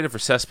Mets traded for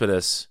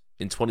Cespedes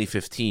in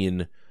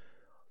 2015,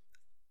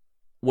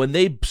 when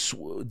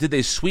did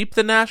they sweep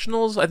the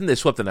Nationals? I think they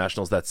swept the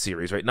Nationals that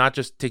series, right? Not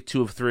just take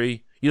 2 of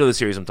 3. You know the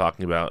series I'm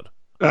talking about.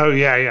 Oh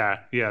yeah.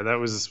 That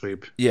was a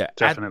sweep. Yeah,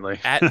 definitely.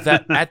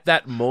 At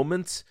that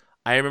moment,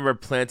 I remember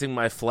planting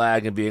my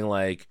flag and being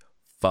like,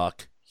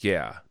 "Fuck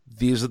yeah,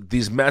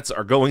 these Mets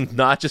are going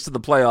not just to the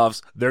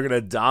playoffs; they're going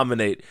to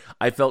dominate."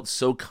 I felt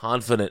so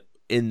confident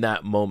in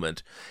that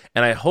moment,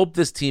 and I hope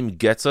this team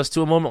gets us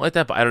to a moment like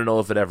that. But I don't know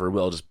if it ever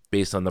will, just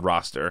based on the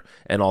roster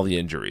and all the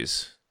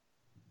injuries.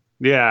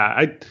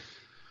 Yeah,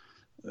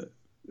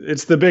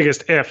 it's the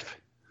biggest if.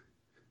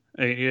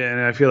 And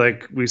I feel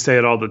like we say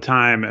it all the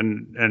time,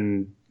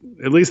 and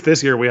at least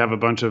this year we have a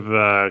bunch of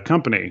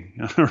company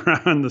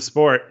around the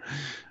sport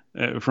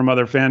from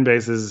other fan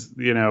bases.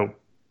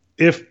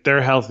 If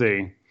they're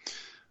healthy,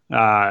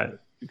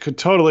 could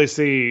totally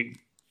see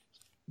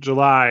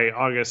July,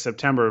 August,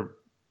 September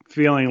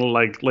feeling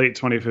like late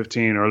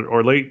 2015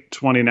 or late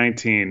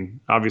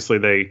 2019. Obviously,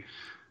 they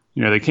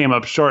came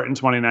up short in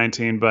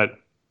 2019, but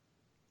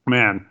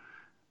man,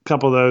 a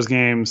couple of those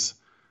games.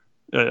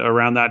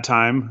 Around that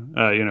time,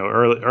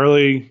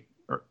 early,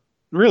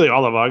 really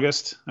all of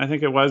August, I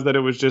think it was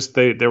just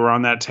they were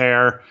on that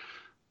tear.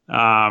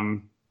 I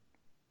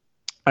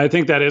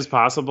think that is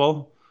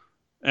possible,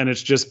 and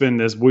it's just been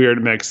this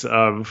weird mix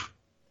of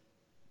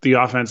the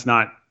offense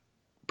not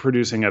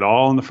producing at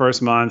all in the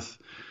first month,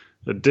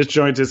 the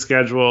disjointed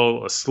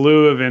schedule, a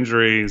slew of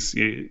injuries.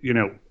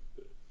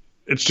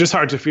 It's just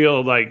hard to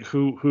feel like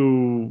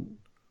who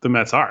the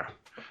Mets are.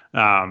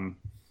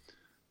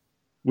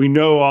 We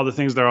know all the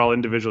things they're all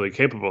individually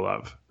capable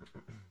of,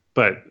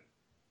 but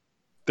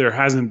there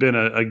hasn't been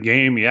a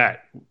game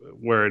yet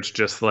where it's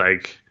just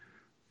like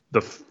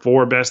the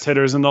 4 best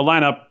hitters in the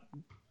lineup,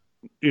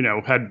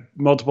 had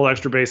multiple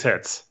extra base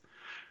hits.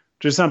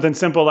 Just something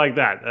simple like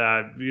that.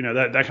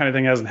 That kind of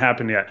thing hasn't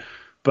happened yet,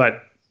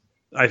 but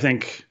I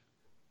think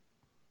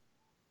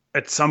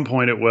at some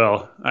point it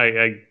will.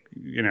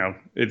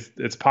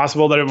 It's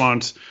possible that it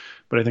won't,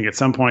 but I think at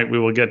some point we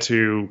will get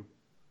to.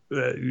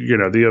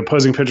 The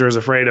opposing pitcher is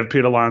afraid of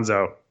Pete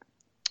Alonso,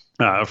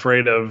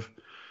 afraid of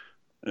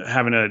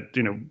having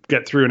to,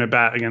 get through an at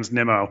bat against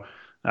Nimmo.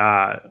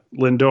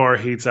 Lindor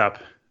heats up.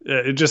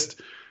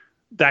 Just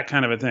that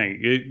kind of a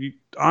thing.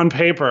 On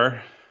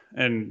paper,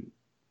 and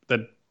that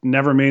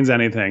never means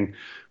anything,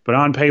 but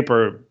on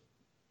paper,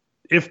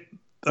 if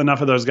enough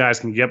of those guys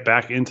can get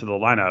back into the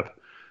lineup,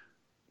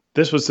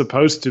 this was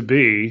supposed to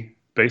be,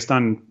 based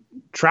on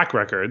track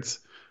records,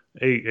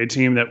 a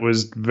team that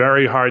was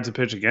very hard to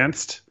pitch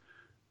against.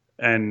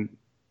 And,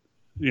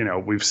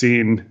 we've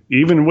seen,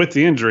 even with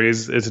the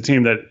injuries, it's a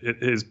team that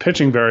is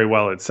pitching very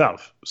well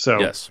itself. So,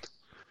 yes.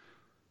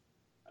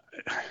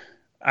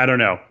 I don't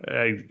know.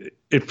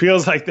 It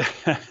feels like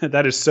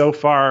that is so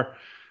far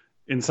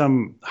in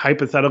some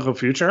hypothetical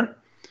future.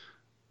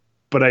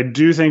 But I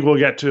do think we'll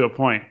get to a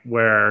point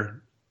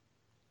where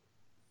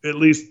at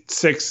least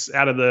 6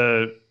 out of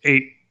the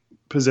 8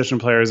 position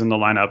players in the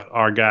lineup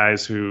are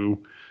guys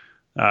who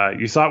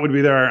you thought would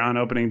be there on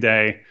opening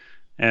day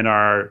and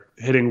are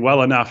hitting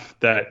well enough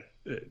that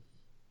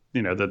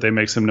that they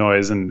make some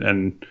noise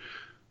and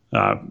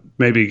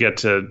maybe get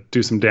to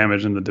do some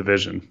damage in the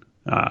division,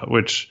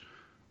 which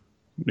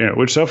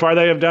so far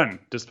they have done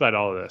despite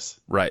all of this.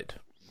 Right.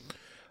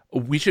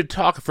 We should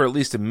talk for at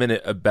least a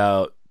minute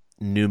about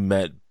new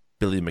Met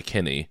Billy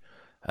McKinney.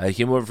 He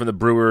came over from the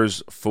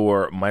Brewers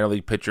for minor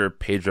league pitcher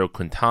Pedro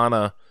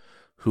Quintana,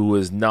 who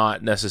was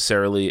not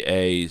necessarily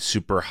a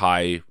super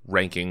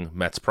high-ranking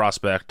Mets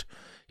prospect.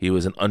 He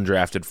was an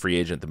undrafted free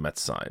agent the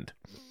Mets signed.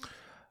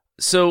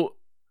 So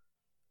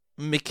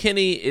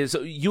McKinney is.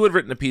 You had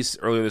written a piece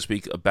earlier this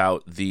week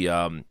about the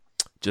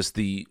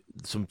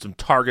some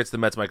targets the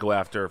Mets might go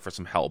after for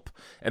some help,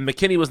 and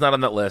McKinney was not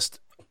on that list,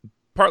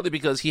 partly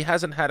because he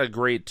hasn't had a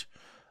great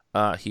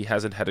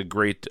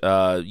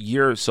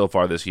year so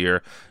far this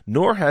year,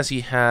 nor has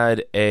he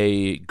had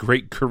a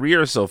great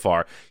career so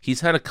far. He's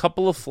had a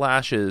couple of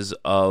flashes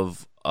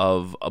of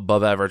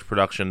above average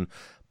production,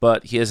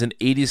 but he has an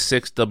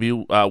 86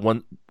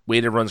 one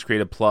weighted runs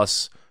created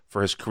plus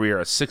for his career,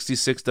 a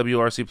 66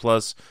 WRC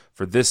plus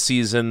for this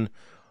season.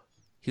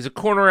 He's a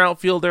corner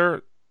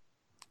outfielder.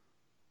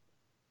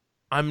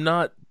 I'm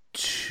not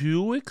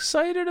too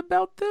excited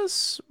about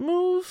this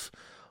move,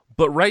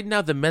 but right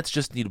now the Mets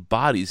just need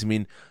bodies. I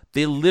mean,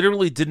 they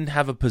literally didn't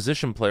have a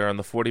position player on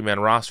the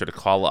 40-man roster to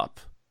call up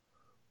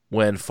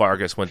when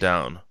Fargas went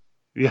down.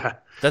 Yeah.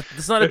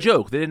 That's not a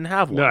joke. They didn't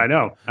have one.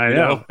 No, I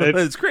know.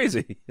 It's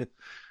crazy.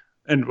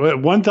 And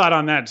one thought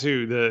on that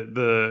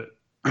too,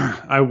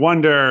 I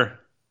wonder,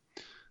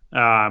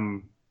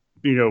 in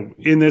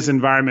this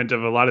environment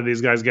of a lot of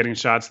these guys getting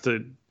shots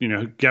to,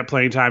 get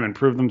playing time and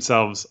prove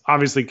themselves.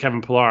 Obviously,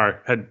 Kevin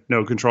Pillar had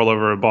no control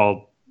over a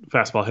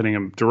fastball hitting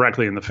him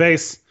directly in the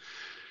face.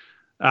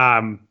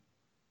 But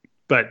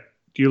But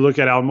you look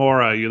at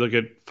Almora, you look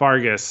at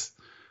Fargas,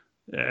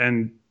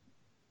 and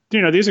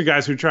these are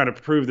guys who try to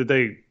prove that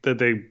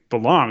they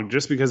belong.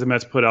 Just because the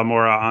Mets put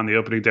Almora on the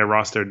opening day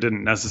roster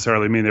didn't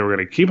necessarily mean they were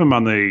going to keep him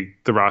on the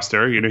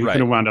roster. He could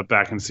have wound up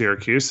back in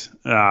Syracuse,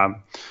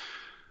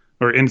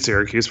 or in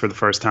Syracuse for the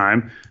first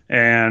time.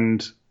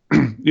 And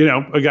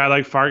a guy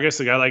like Fargas,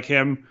 a guy like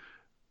him,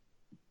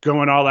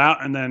 going all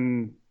out and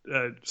then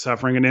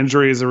suffering an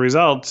injury as a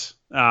result.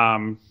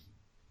 I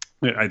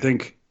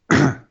think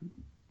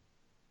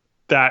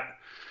that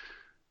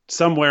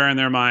somewhere in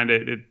their mind,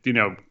 it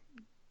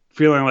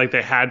feeling like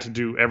they had to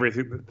do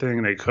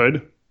everything they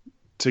could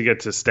to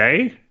get to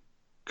stay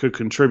could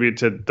contribute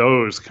to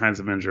those kinds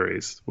of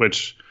injuries,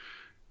 which,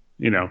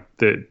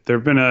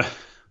 there've been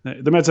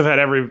the Mets have had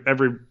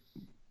every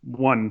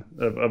one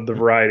of the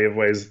variety of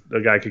ways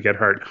a guy could get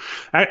hurt.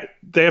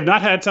 They have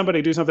not had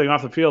somebody do something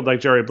off the field like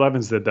Jerry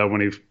Blevins did, though,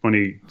 when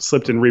he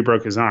slipped and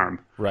re-broke his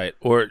arm. Right,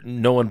 or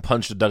no one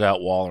punched a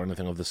dugout wall or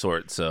anything of the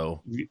sort.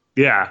 So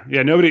yeah,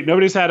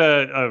 nobody's had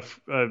a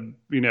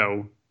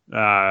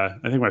I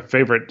think my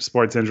favorite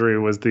sports injury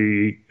was I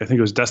think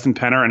it was Dustin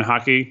Penner in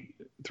hockey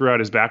threw out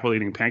his back while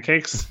eating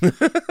pancakes.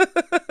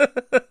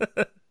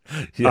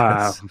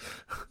 Yes.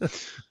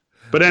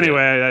 But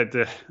anyway,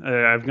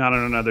 I've gone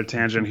on another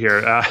tangent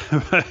here.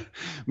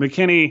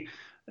 McKinney,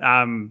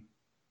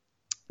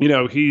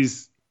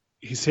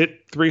 he's hit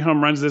 3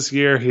 home runs this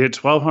year. He hit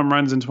 12 home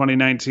runs in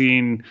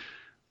 2019.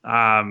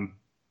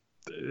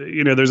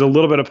 There's a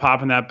little bit of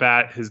pop in that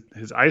bat.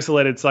 His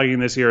isolated slugging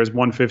this year is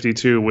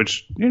 152,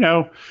 which,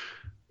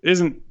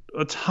 isn't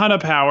a ton of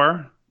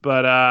power,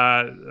 but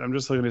I'm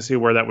just looking to see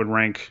where that would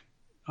rank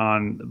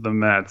on the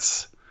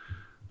Mets.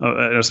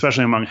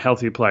 Especially among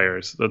healthy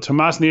players. The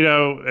Tomas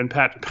Nido and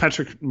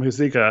Patrick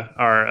Muzica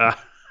are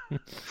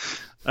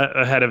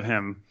ahead of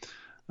him.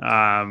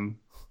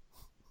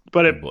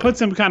 But it puts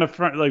him kind of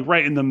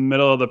right in the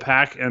middle of the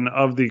pack, and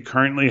of the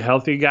currently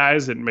healthy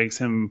guys, it makes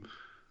him,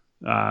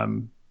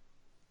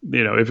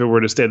 if it were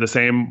to stay the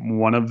same,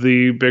 one of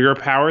the bigger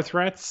power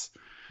threats.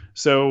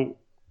 So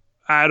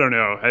I don't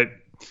know.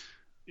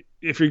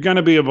 If you're going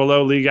to be a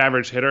below league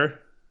average hitter,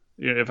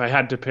 if I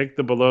had to pick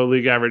the below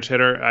league average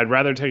hitter, I'd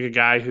rather take a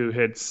guy who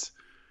hits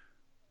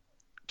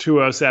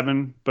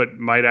 207 but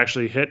might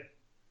actually hit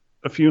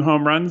a few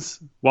home runs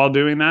while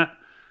doing that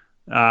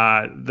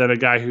than a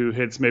guy who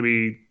hits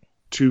maybe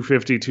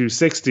 250,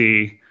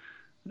 260,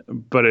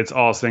 but it's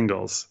all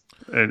singles.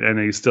 And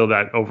he's still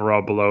that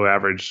overall below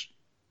average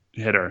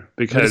hitter.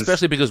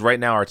 Especially because right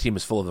now our team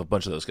is full of a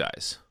bunch of those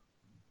guys.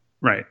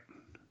 Right.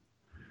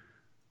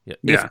 Yeah.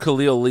 If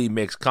Khalil Lee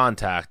makes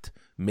contact,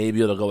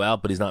 maybe it'll go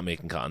out, but he's not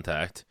making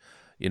contact.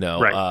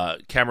 Right.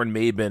 Cameron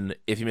Maben,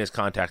 if he makes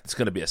contact, it's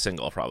going to be a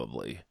single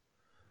probably.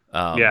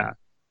 Yeah,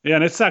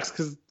 and it sucks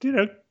because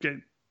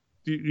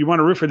you want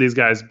to root for these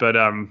guys, but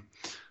a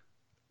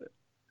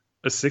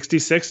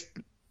 66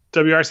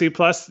 WRC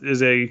plus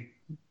is a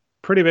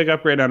pretty big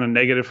upgrade on a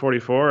negative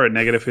 44 or a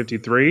negative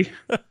 53.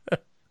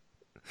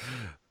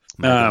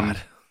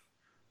 God.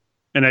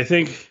 And I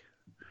think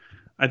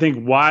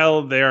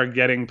while they are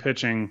getting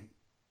pitching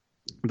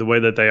the way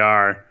that they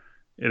are,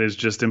 it is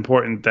just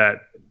important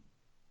that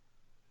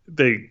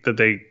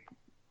they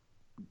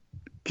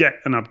get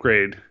an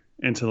upgrade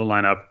into the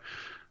lineup.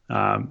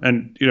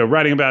 And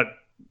writing about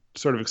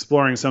sort of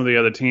exploring some of the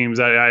other teams,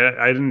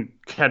 I didn't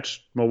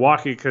catch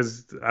Milwaukee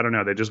because I don't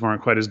know, they just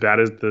weren't quite as bad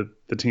as the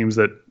teams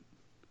that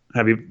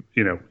have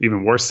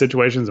even worse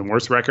situations and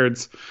worse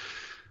records.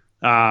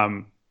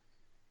 There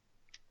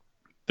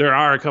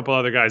are a couple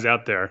other guys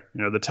out there.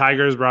 The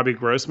Tigers, Robbie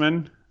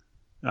Grossman.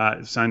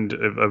 Signed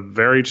a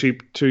very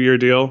cheap 2-year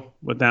deal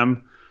with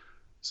them.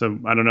 So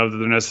I don't know that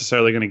they're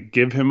necessarily going to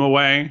give him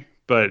away,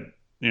 but,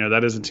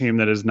 that is a team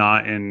that is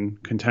not in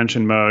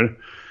contention mode.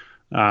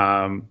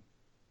 And,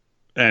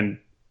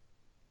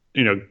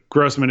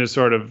 Grossman is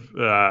sort of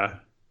a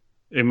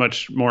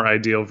much more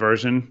ideal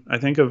version, I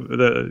think, of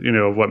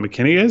of what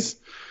McKinney is.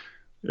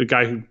 A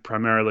guy who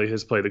primarily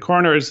has played the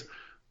corners,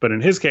 but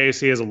in his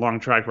case, he has a long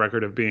track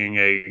record of being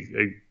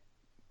a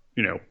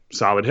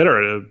solid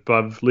hitter,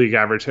 above league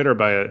average hitter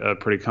by a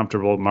pretty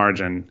comfortable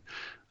margin.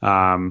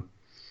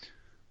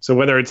 So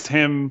whether it's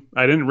him,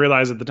 I didn't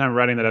realize at the time of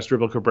writing that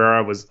Asdrubal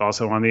Cabrera was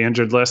also on the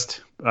injured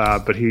list,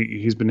 but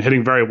he's been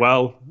hitting very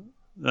well,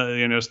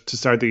 to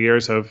start the year.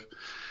 So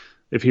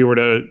if he were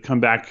to come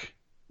back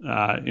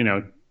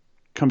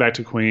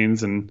to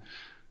Queens and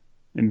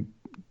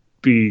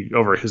be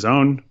over his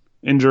own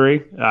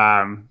injury,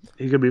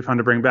 he could be fun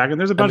to bring back. And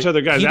there's a bunch of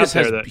other guys out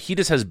there that he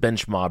just has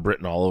bench mob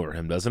written all over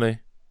him, doesn't he?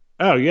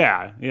 Oh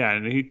yeah,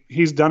 and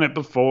he's done it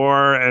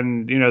before,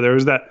 and there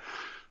was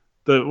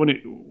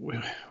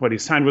when he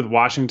signed with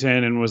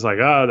Washington and was like,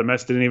 oh, the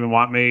Mets didn't even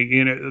want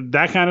me,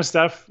 that kind of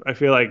stuff. I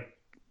feel like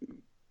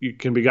you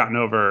can be gotten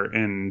over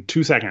in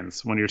 2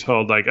 seconds when you're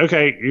told like,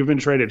 okay, you've been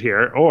traded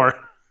here, or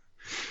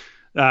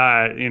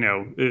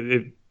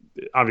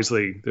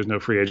obviously there's no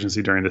free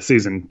agency during the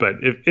season, but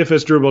if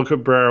Asdrubal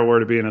Cabrera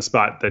were to be in a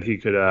spot that he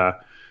could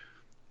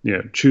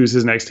choose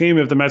his next team.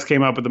 If the Mets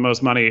came up with the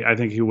most money, I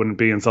think he wouldn't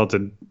be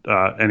insulted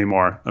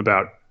anymore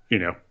about,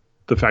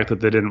 the fact that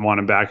they didn't want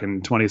him back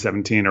in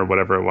 2017 or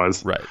whatever it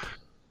was. Right.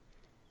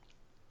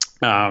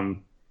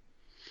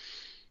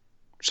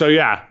 So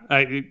yeah,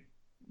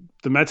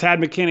 the Mets had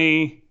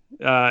McKinney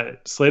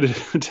slated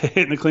to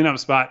hit in the cleanup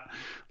spot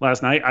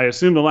last night. I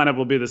assume the lineup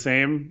will be the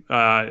same,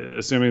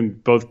 assuming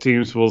both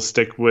teams will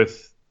stick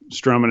with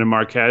Stroman and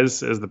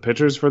Marquez as the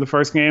pitchers for the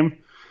first game.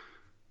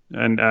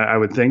 And I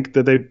would think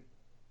that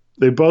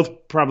they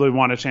both probably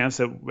want a chance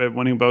at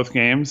winning both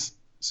games,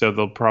 so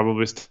they'll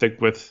probably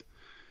stick with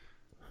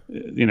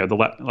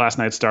the last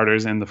night's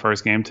starters in the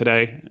first game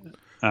today.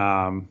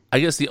 I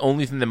guess the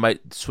only thing that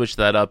might switch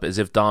that up is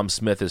if Dom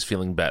Smith is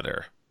feeling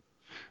better,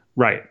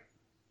 right?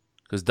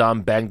 Because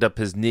Dom banged up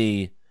his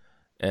knee,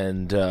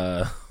 and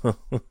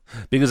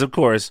because of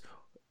course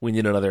we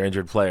need another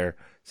injured player,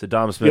 so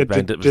Dom Smith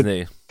banged up his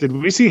knee. Did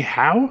we see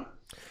how?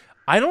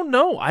 I don't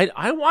know.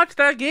 I watched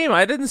that game.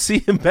 I didn't see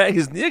him bang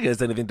his knee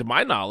against anything, to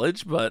my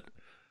knowledge, but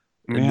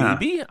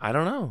maybe. I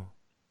don't know.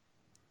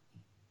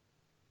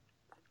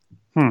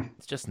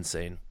 It's just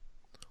insane.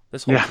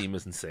 This whole team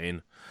is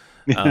insane.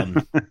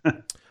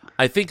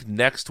 I think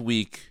next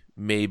week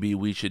maybe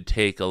we should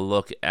take a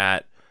look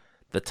at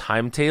the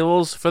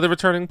timetables for the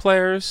returning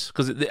players,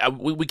 because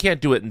we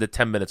can't do it in the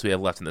 10 minutes we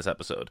have left in this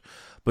episode,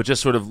 but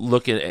just sort of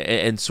look at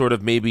and sort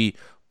of maybe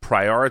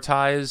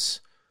prioritize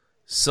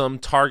some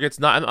targets.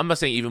 I'm not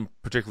saying even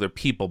particular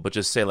people, but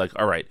just say like,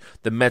 all right,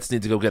 the Mets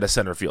need to go get a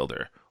center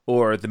fielder,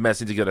 or the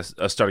Mets need to get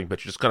a starting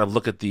pitcher. Just kind of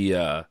look at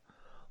the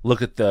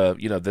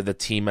the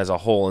team as a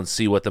whole and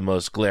see what the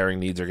most glaring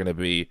needs are going to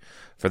be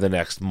for the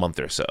next month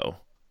or so.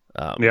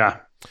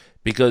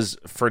 Because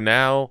for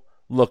now,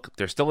 look,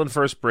 they're still in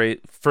first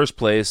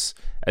place.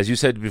 As you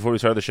said before we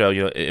started the show,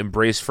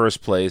 embrace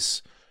first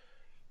place.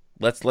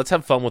 Let's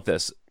have fun with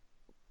this.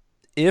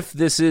 If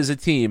this is a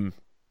team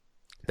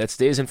that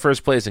stays in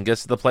first place and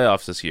gets to the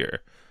playoffs this year,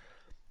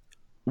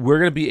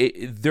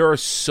 there are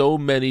so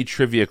many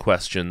trivia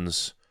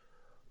questions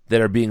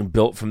that are being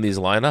built from these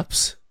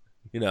lineups.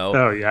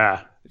 Oh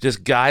yeah,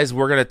 just guys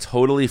we're gonna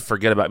totally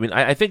forget about. I mean,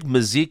 I think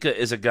Mazika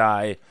is a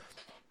guy.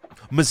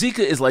 Mazika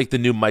is like the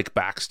new Mike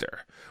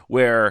Baxter,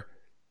 where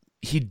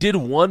he did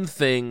one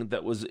thing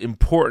that was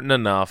important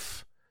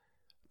enough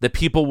that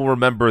people will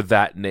remember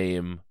that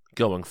name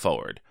going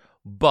forward.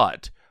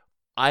 But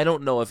I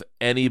don't know if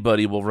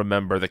anybody will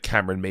remember that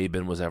Cameron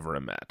Maybin was ever a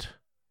Met.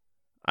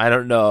 I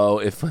don't know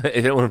if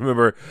anyone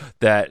remember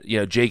that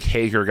Jake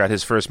Hager got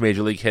his first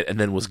major league hit and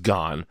then was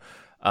gone.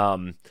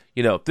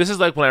 This is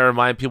like when I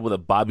remind people that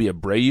Bobby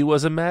Abreu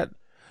was a Met.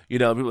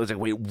 People are like,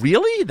 wait,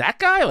 really? That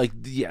guy? Like,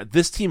 yeah,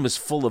 this team is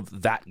full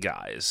of that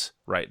guys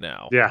right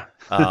now. Yeah.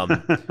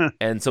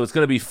 And so it's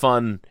going to be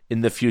fun in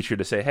the future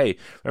to say, hey,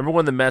 remember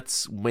when the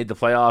Mets made the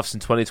playoffs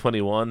in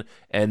 2021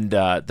 and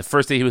the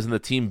first day he was in the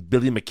team,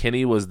 Billy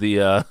McKinney was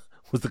the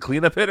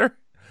cleanup hitter?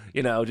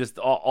 Just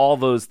all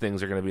those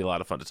things are going to be a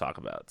lot of fun to talk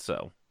about.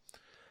 So,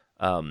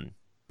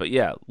 but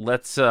yeah,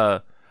 let's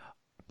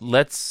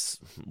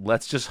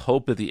just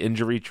hope that the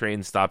injury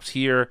train stops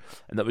here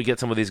and that we get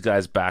some of these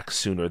guys back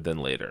sooner than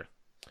later.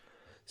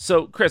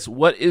 So, Chris,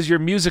 what is your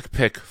music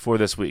pick for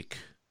this week?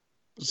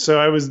 So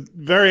I was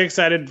very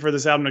excited for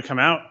this album to come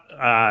out.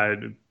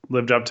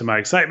 Lived up to my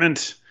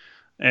excitement.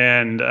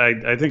 And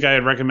I think I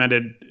had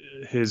recommended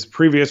his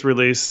previous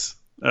release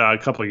a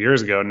couple of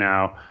years ago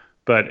now.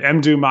 But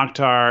Mdou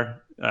Moctar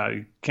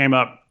came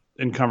up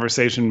in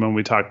conversation when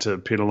we talked to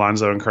Pete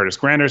Alonso and Curtis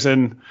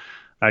Granderson.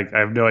 I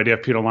have no idea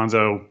if Pete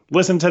Alonso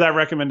listened to that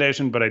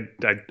recommendation, but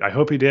I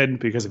hope he did,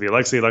 because if he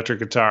likes the electric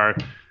guitar,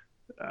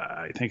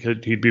 I think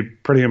he'd be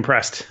pretty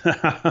impressed.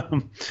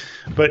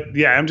 But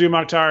yeah, Mdou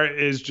Moctar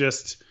is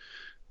just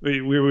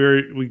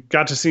we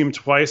got to see him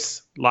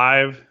twice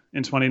live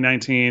in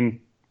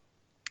 2019,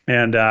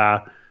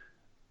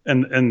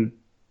 and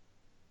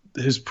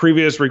his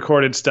previous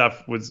recorded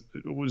stuff was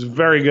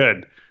very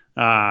good.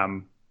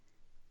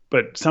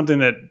 But something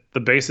that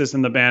the bassist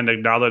in the band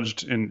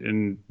acknowledged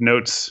in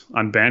notes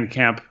on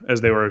Bandcamp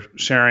as they were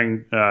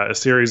sharing a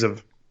series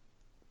of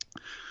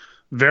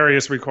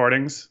various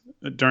recordings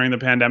during the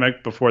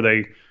pandemic before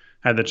they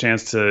had the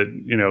chance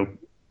to,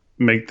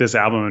 make this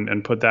album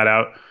and put that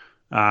out.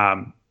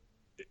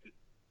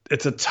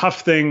 It's a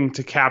tough thing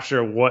to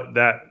capture what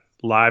that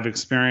live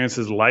experience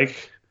is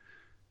like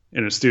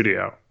in a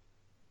studio.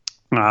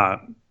 I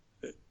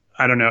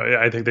don't know.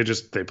 I think they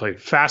play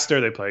faster.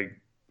 They play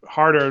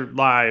harder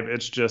live.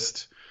 It's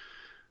just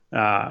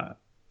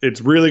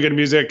it's really good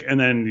music, and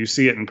then you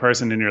see it in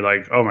person and you're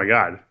like, oh my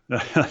god,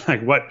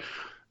 like what,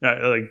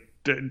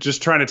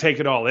 just trying to take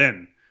it all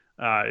in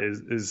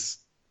is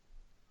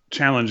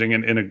challenging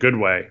in a good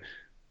way.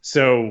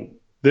 So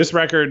this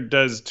record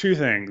does two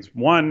things.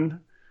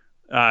 One,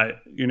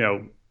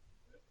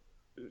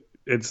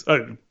 it's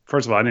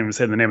first of all, I didn't even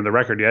say the name of the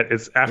record yet.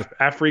 It's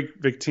Afrique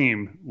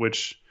Victime,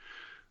 which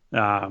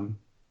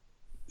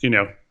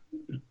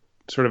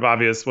sort of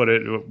obvious what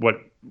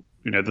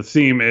the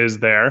theme is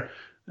there.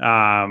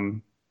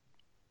 And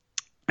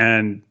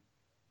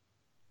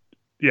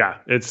yeah,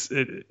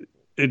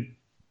 it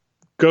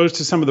goes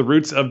to some of the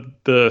roots of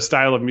the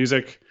style of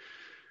music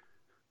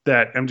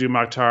that MG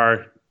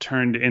Mokhtar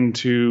turned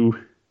into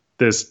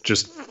this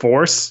just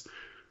force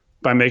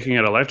by making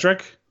it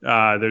electric.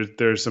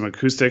 There's some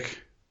acoustic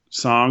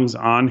songs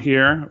on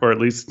here, or at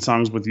least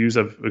songs with use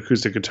of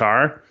acoustic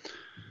guitar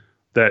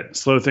that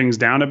slow things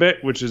down a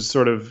bit, which is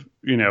sort of,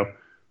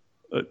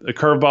 a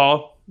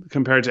curveball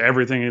compared to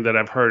everything that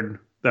I've heard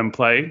them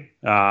play.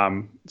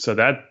 So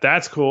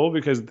that's cool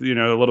because, a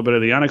little bit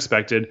of the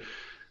unexpected.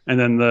 And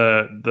then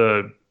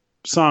the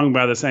song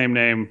by the same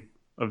name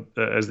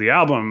as the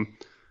album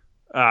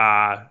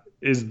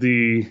is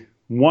the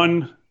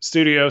one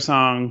studio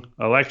song,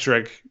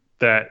 electric,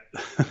 that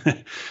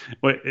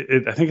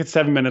I think it's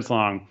 7 minutes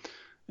long,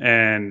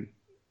 and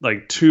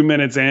like 2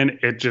 minutes in,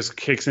 it just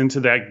kicks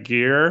into that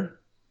gear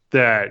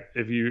that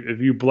if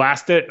you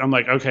blast it, I'm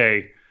like,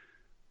 okay,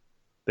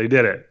 they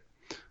did it.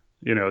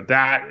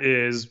 That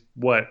is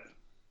what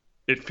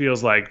it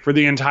feels like for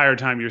the entire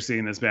time you're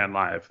seeing this band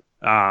live.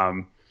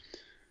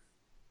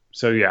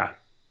 So yeah,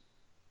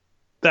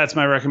 that's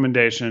my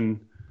recommendation.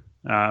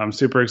 I'm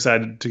super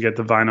excited to get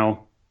the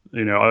vinyl.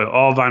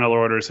 All vinyl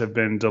orders have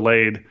been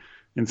delayed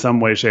in some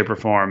way, shape, or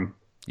form.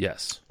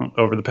 Yes.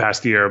 Over the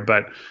past year,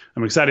 but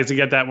I'm excited to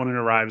get that when it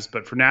arrives.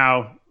 But for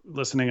now,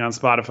 listening on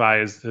Spotify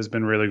has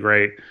been really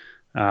great.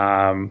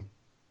 And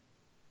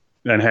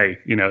hey,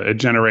 it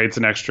generates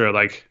an extra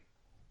like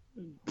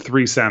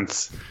 3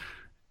 cents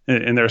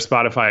in their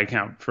Spotify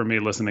account for me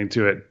listening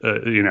to it,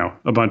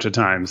 a bunch of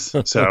times.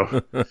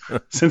 So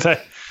since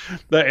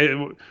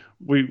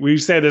we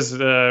say this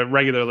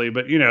regularly,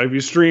 but if you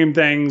stream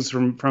things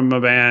from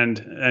a band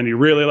and you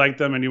really like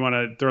them and you want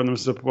to throw them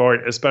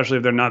support, especially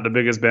if they're not the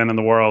biggest band in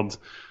the world,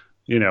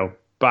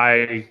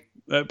 buy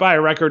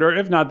a record, or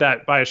if not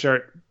that, buy a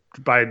shirt,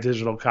 buy a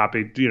digital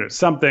copy,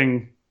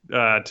 something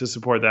to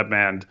support that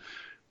band,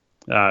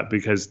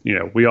 because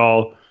we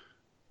all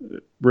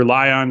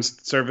rely on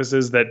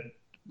services that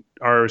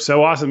are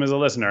so awesome as a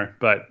listener,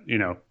 but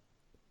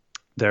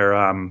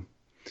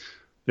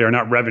they're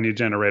not revenue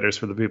generators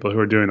for the people who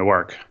are doing the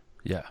work.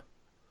 Yeah.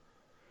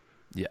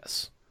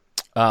 Yes.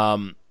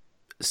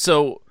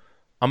 So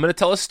I'm going to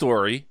tell a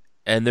story,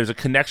 and there's a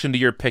connection to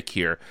your pick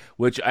here,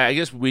 which I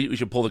guess we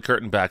should pull the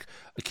curtain back.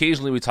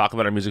 Occasionally we talk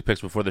about our music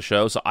picks before the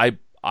show, so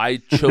I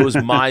chose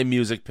my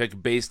music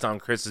pick based on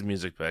Chris's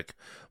music pick,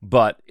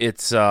 but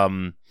it's,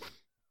 we'll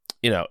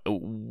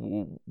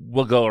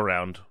go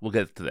around. We'll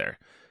get to there.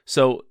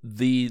 So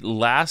the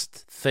last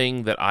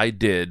thing that I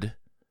did,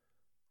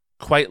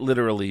 quite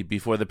literally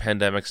before the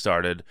pandemic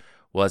started,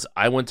 was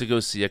I went to go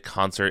see a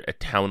concert at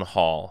Town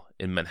Hall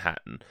in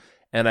Manhattan.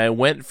 And I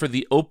went for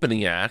the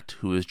opening act,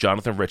 who is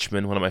Jonathan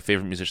Richman, one of my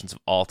favorite musicians of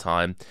all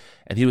time.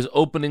 And he was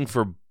opening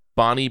for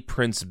Bonnie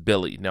Prince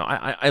Billy. Now,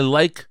 I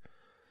like,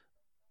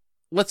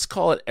 let's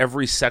call it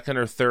every second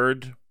or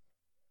third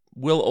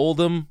Will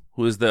Oldham,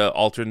 who is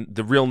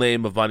the real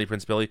name of Bonnie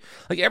Prince Billy.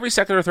 Like every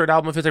second or third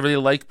album of his I really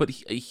like, but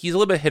he's a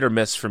little bit hit or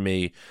miss for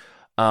me.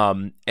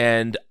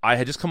 And I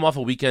had just come off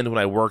a weekend when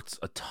I worked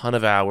a ton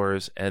of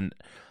hours, and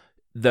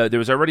there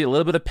was already a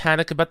little bit of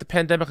panic about the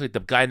pandemic. Like the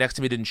guy next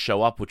to me didn't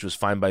show up, which was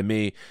fine by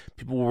me.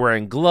 People were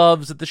wearing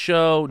gloves at the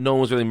show. No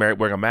one was really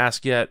wearing a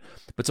mask yet.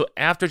 But so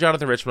after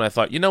Jonathan Richman, I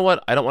thought, you know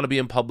what? I don't want to be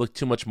in public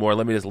too much more.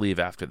 Let me just leave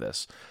after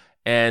this.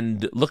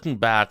 And looking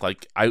back,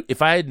 like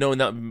if I had known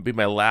that would be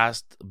my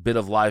last bit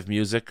of live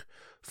music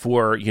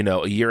for,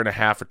 a year and a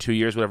half or 2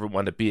 years, whatever it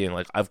wound up being,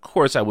 like, of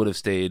course I would have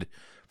stayed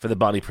for the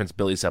Bonnie Prince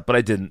Billy set, but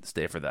I didn't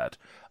stay for that.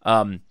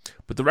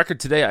 But the record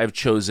today I've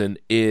chosen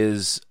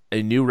is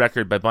a new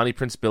record by Bonnie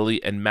Prince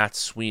Billy and Matt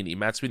Sweeney.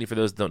 Matt Sweeney, for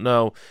those that don't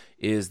know,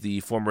 is the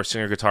former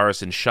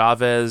singer-guitarist in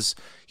Chavez.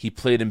 He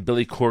played in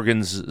Billy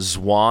Corgan's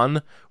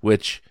Zwan,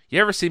 which, you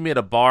ever see me at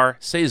a bar,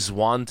 say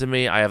Zwan to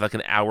me, I have like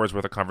an hour's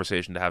worth of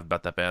conversation to have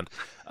about that band.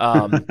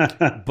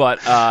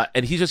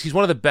 And he's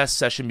one of the best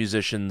session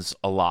musicians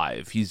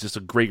alive. He's just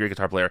a great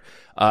guitar player.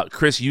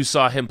 Chris, you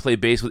saw him play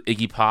bass with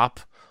Iggy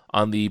Pop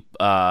on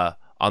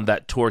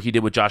that tour he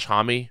did with Josh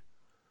Homme.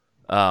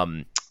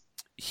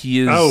 He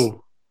is.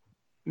 Oh,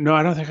 no,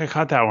 I don't think I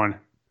caught that one.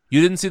 You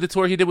didn't see the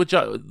tour he did with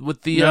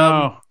the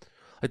no.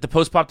 Like the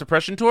post-pop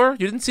depression tour?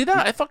 You didn't see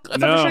that? I thought for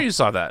sure you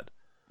saw that.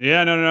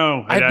 Yeah,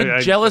 no. I've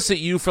been jealous at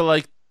you for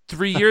like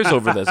 3 years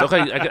over this.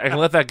 Okay, I can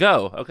let that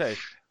go. Okay,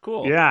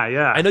 cool.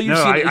 Yeah. I know you've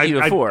seen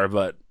Iggy before,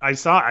 but I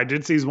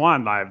did see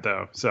Zwan live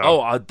though.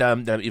 So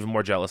I'm even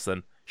more jealous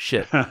then.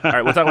 Shit. All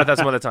right, we'll talk about that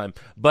some other time.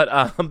 But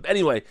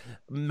anyway,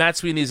 Matt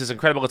Sweeney is this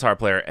incredible guitar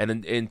player,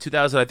 and in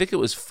 2000, I think it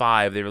was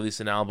 5, they released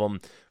an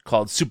album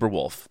called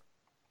Superwolf.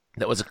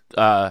 That was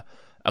a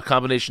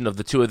combination of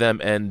the two of them,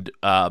 and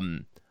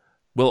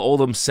Will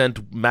Oldham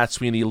sent Matt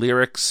Sweeney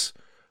lyrics,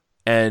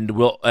 and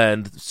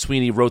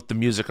Sweeney wrote the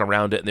music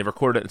around it, and they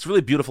recorded it. It's a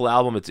really beautiful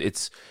album.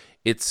 It's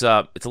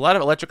a lot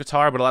of electric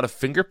guitar, but a lot of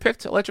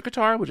finger-picked electric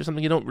guitar, which is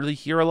something you don't really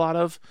hear a lot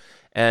of.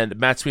 And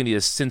Matt Sweeney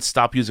has since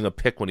stopped using a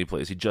pick when he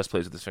plays. He just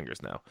plays with his fingers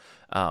now.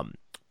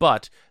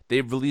 But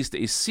they've released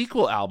a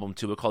sequel album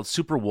to it called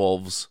Super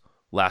Wolves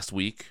last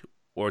week,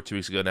 or 2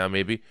 weeks ago now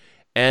maybe.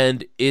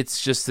 And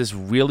it's just this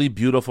really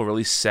beautiful,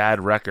 really sad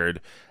record.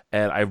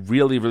 And I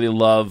really, really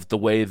love the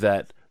way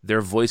that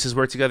their voices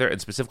work together,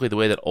 and specifically the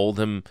way that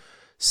Oldham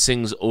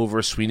sings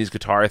over Sweeney's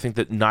guitar. I think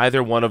that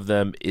neither one of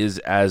them is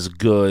as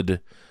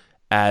good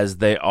as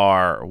they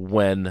are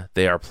when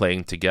they are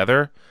playing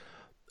together.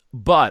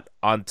 But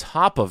on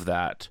top of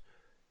that,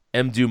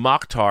 Mdou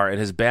Moctar and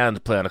his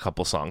band play on a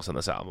couple songs on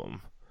this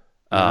album.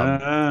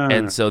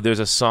 And so there's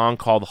a song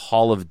called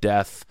Hall of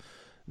Death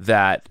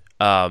that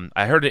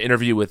I heard an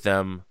interview with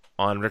them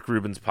on Rick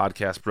Rubin's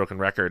podcast, Broken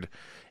Record,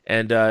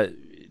 and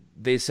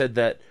they said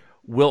that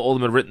Will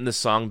Oldham had written this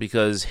song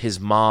because his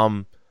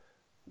mom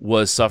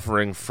was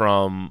suffering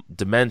from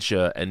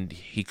dementia and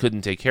he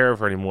couldn't take care of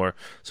her anymore,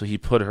 so he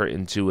put her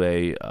into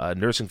a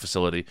nursing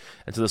facility.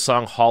 And so the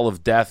song Hall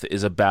of Death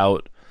is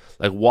about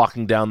like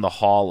walking down the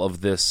hall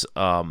of this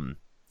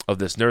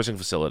nursing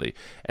facility.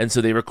 And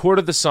so they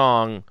recorded the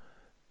song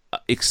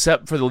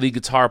except for the lead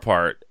guitar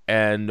part,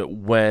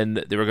 and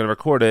when they were going to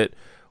record it,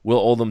 Will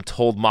Oldham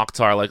told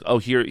Moctar, like, oh,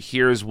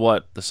 here's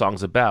what the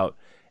song's about.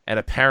 And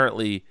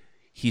apparently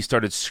he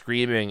started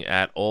screaming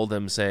at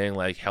Oldham, saying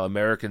like how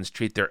Americans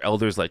treat their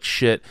elders like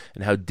shit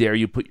and how dare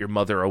you put your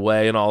mother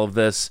away and all of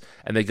this.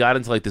 And they got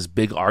into like this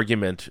big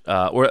argument,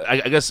 or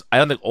I guess I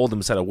don't think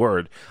Oldham said a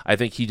word. I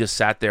think he just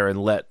sat there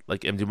and let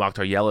like Mdou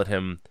Moctar yell at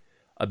him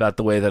about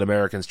the way that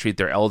Americans treat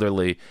their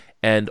elderly.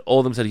 And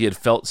Oldham said he had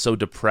felt so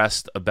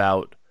depressed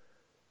about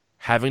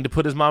having to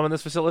put his mom in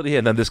this facility,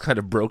 and then this kind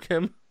of broke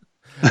him.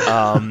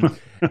 And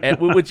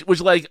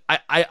which like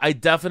I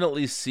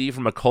definitely see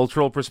from a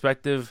cultural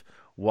perspective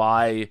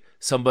why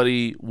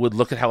somebody would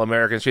look at how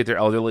Americans treat their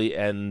elderly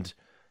and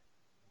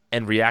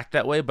react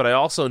that way. But I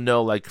also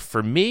know, like,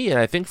 for me, and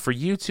I think for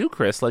you too,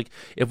 Chris, like,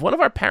 if one of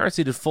our parents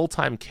needed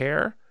full-time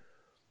care,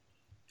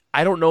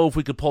 I don't know if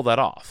we could pull that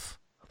off.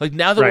 Like,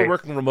 now that we're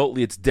working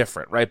remotely, it's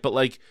different, right? But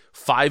like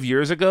 5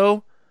 years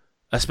ago,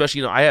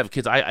 especially, I have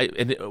kids.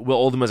 And Will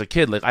Oldham as a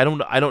kid, like I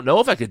don't know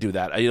if I could do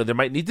that. There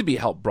might need to be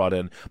help brought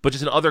in, but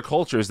just in other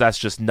cultures, that's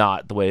just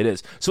not the way it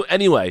is. So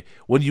anyway,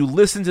 when you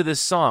listen to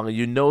this song and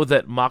you know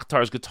that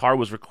Mokhtar's guitar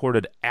was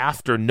recorded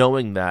after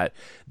knowing that,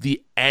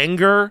 the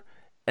anger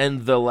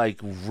and the like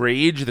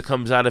rage that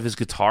comes out of his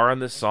guitar on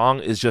this song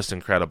is just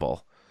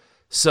incredible.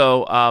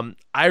 So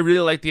I really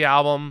like the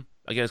album.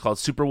 Again, it's called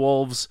Super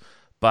Wolves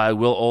by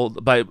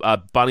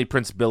Bonnie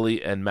Prince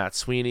Billy and Matt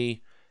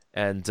Sweeney,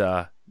 and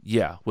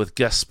yeah, with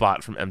guest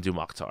spot from Mdou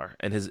Moctar,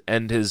 and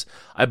his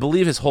I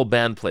believe his whole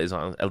band plays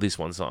on at least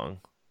one song.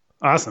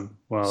 Awesome.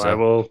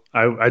 Well,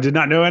 I did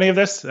not know any of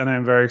this, and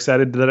I'm very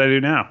excited that I do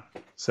now.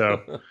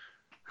 So,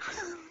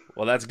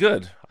 well, that's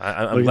good.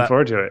 I'm looking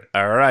forward to it.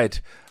 All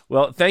right.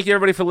 Well, thank you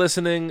everybody for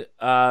listening.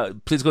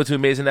 Please go to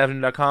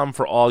AmazingAvenue.com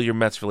for all your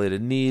Mets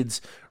related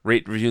needs.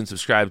 Rate, review, and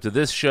subscribe to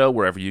this show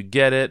wherever you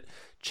get it.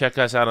 Check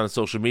us out on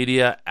social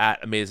media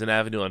at Amazing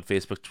Avenue on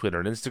Facebook, Twitter,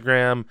 and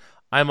Instagram.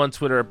 I'm on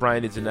Twitter at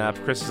Brian Needs a Nap.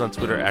 Chris is on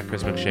Twitter at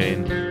Chris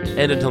McShane.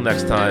 And until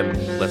next time,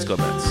 let's go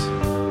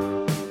Mets.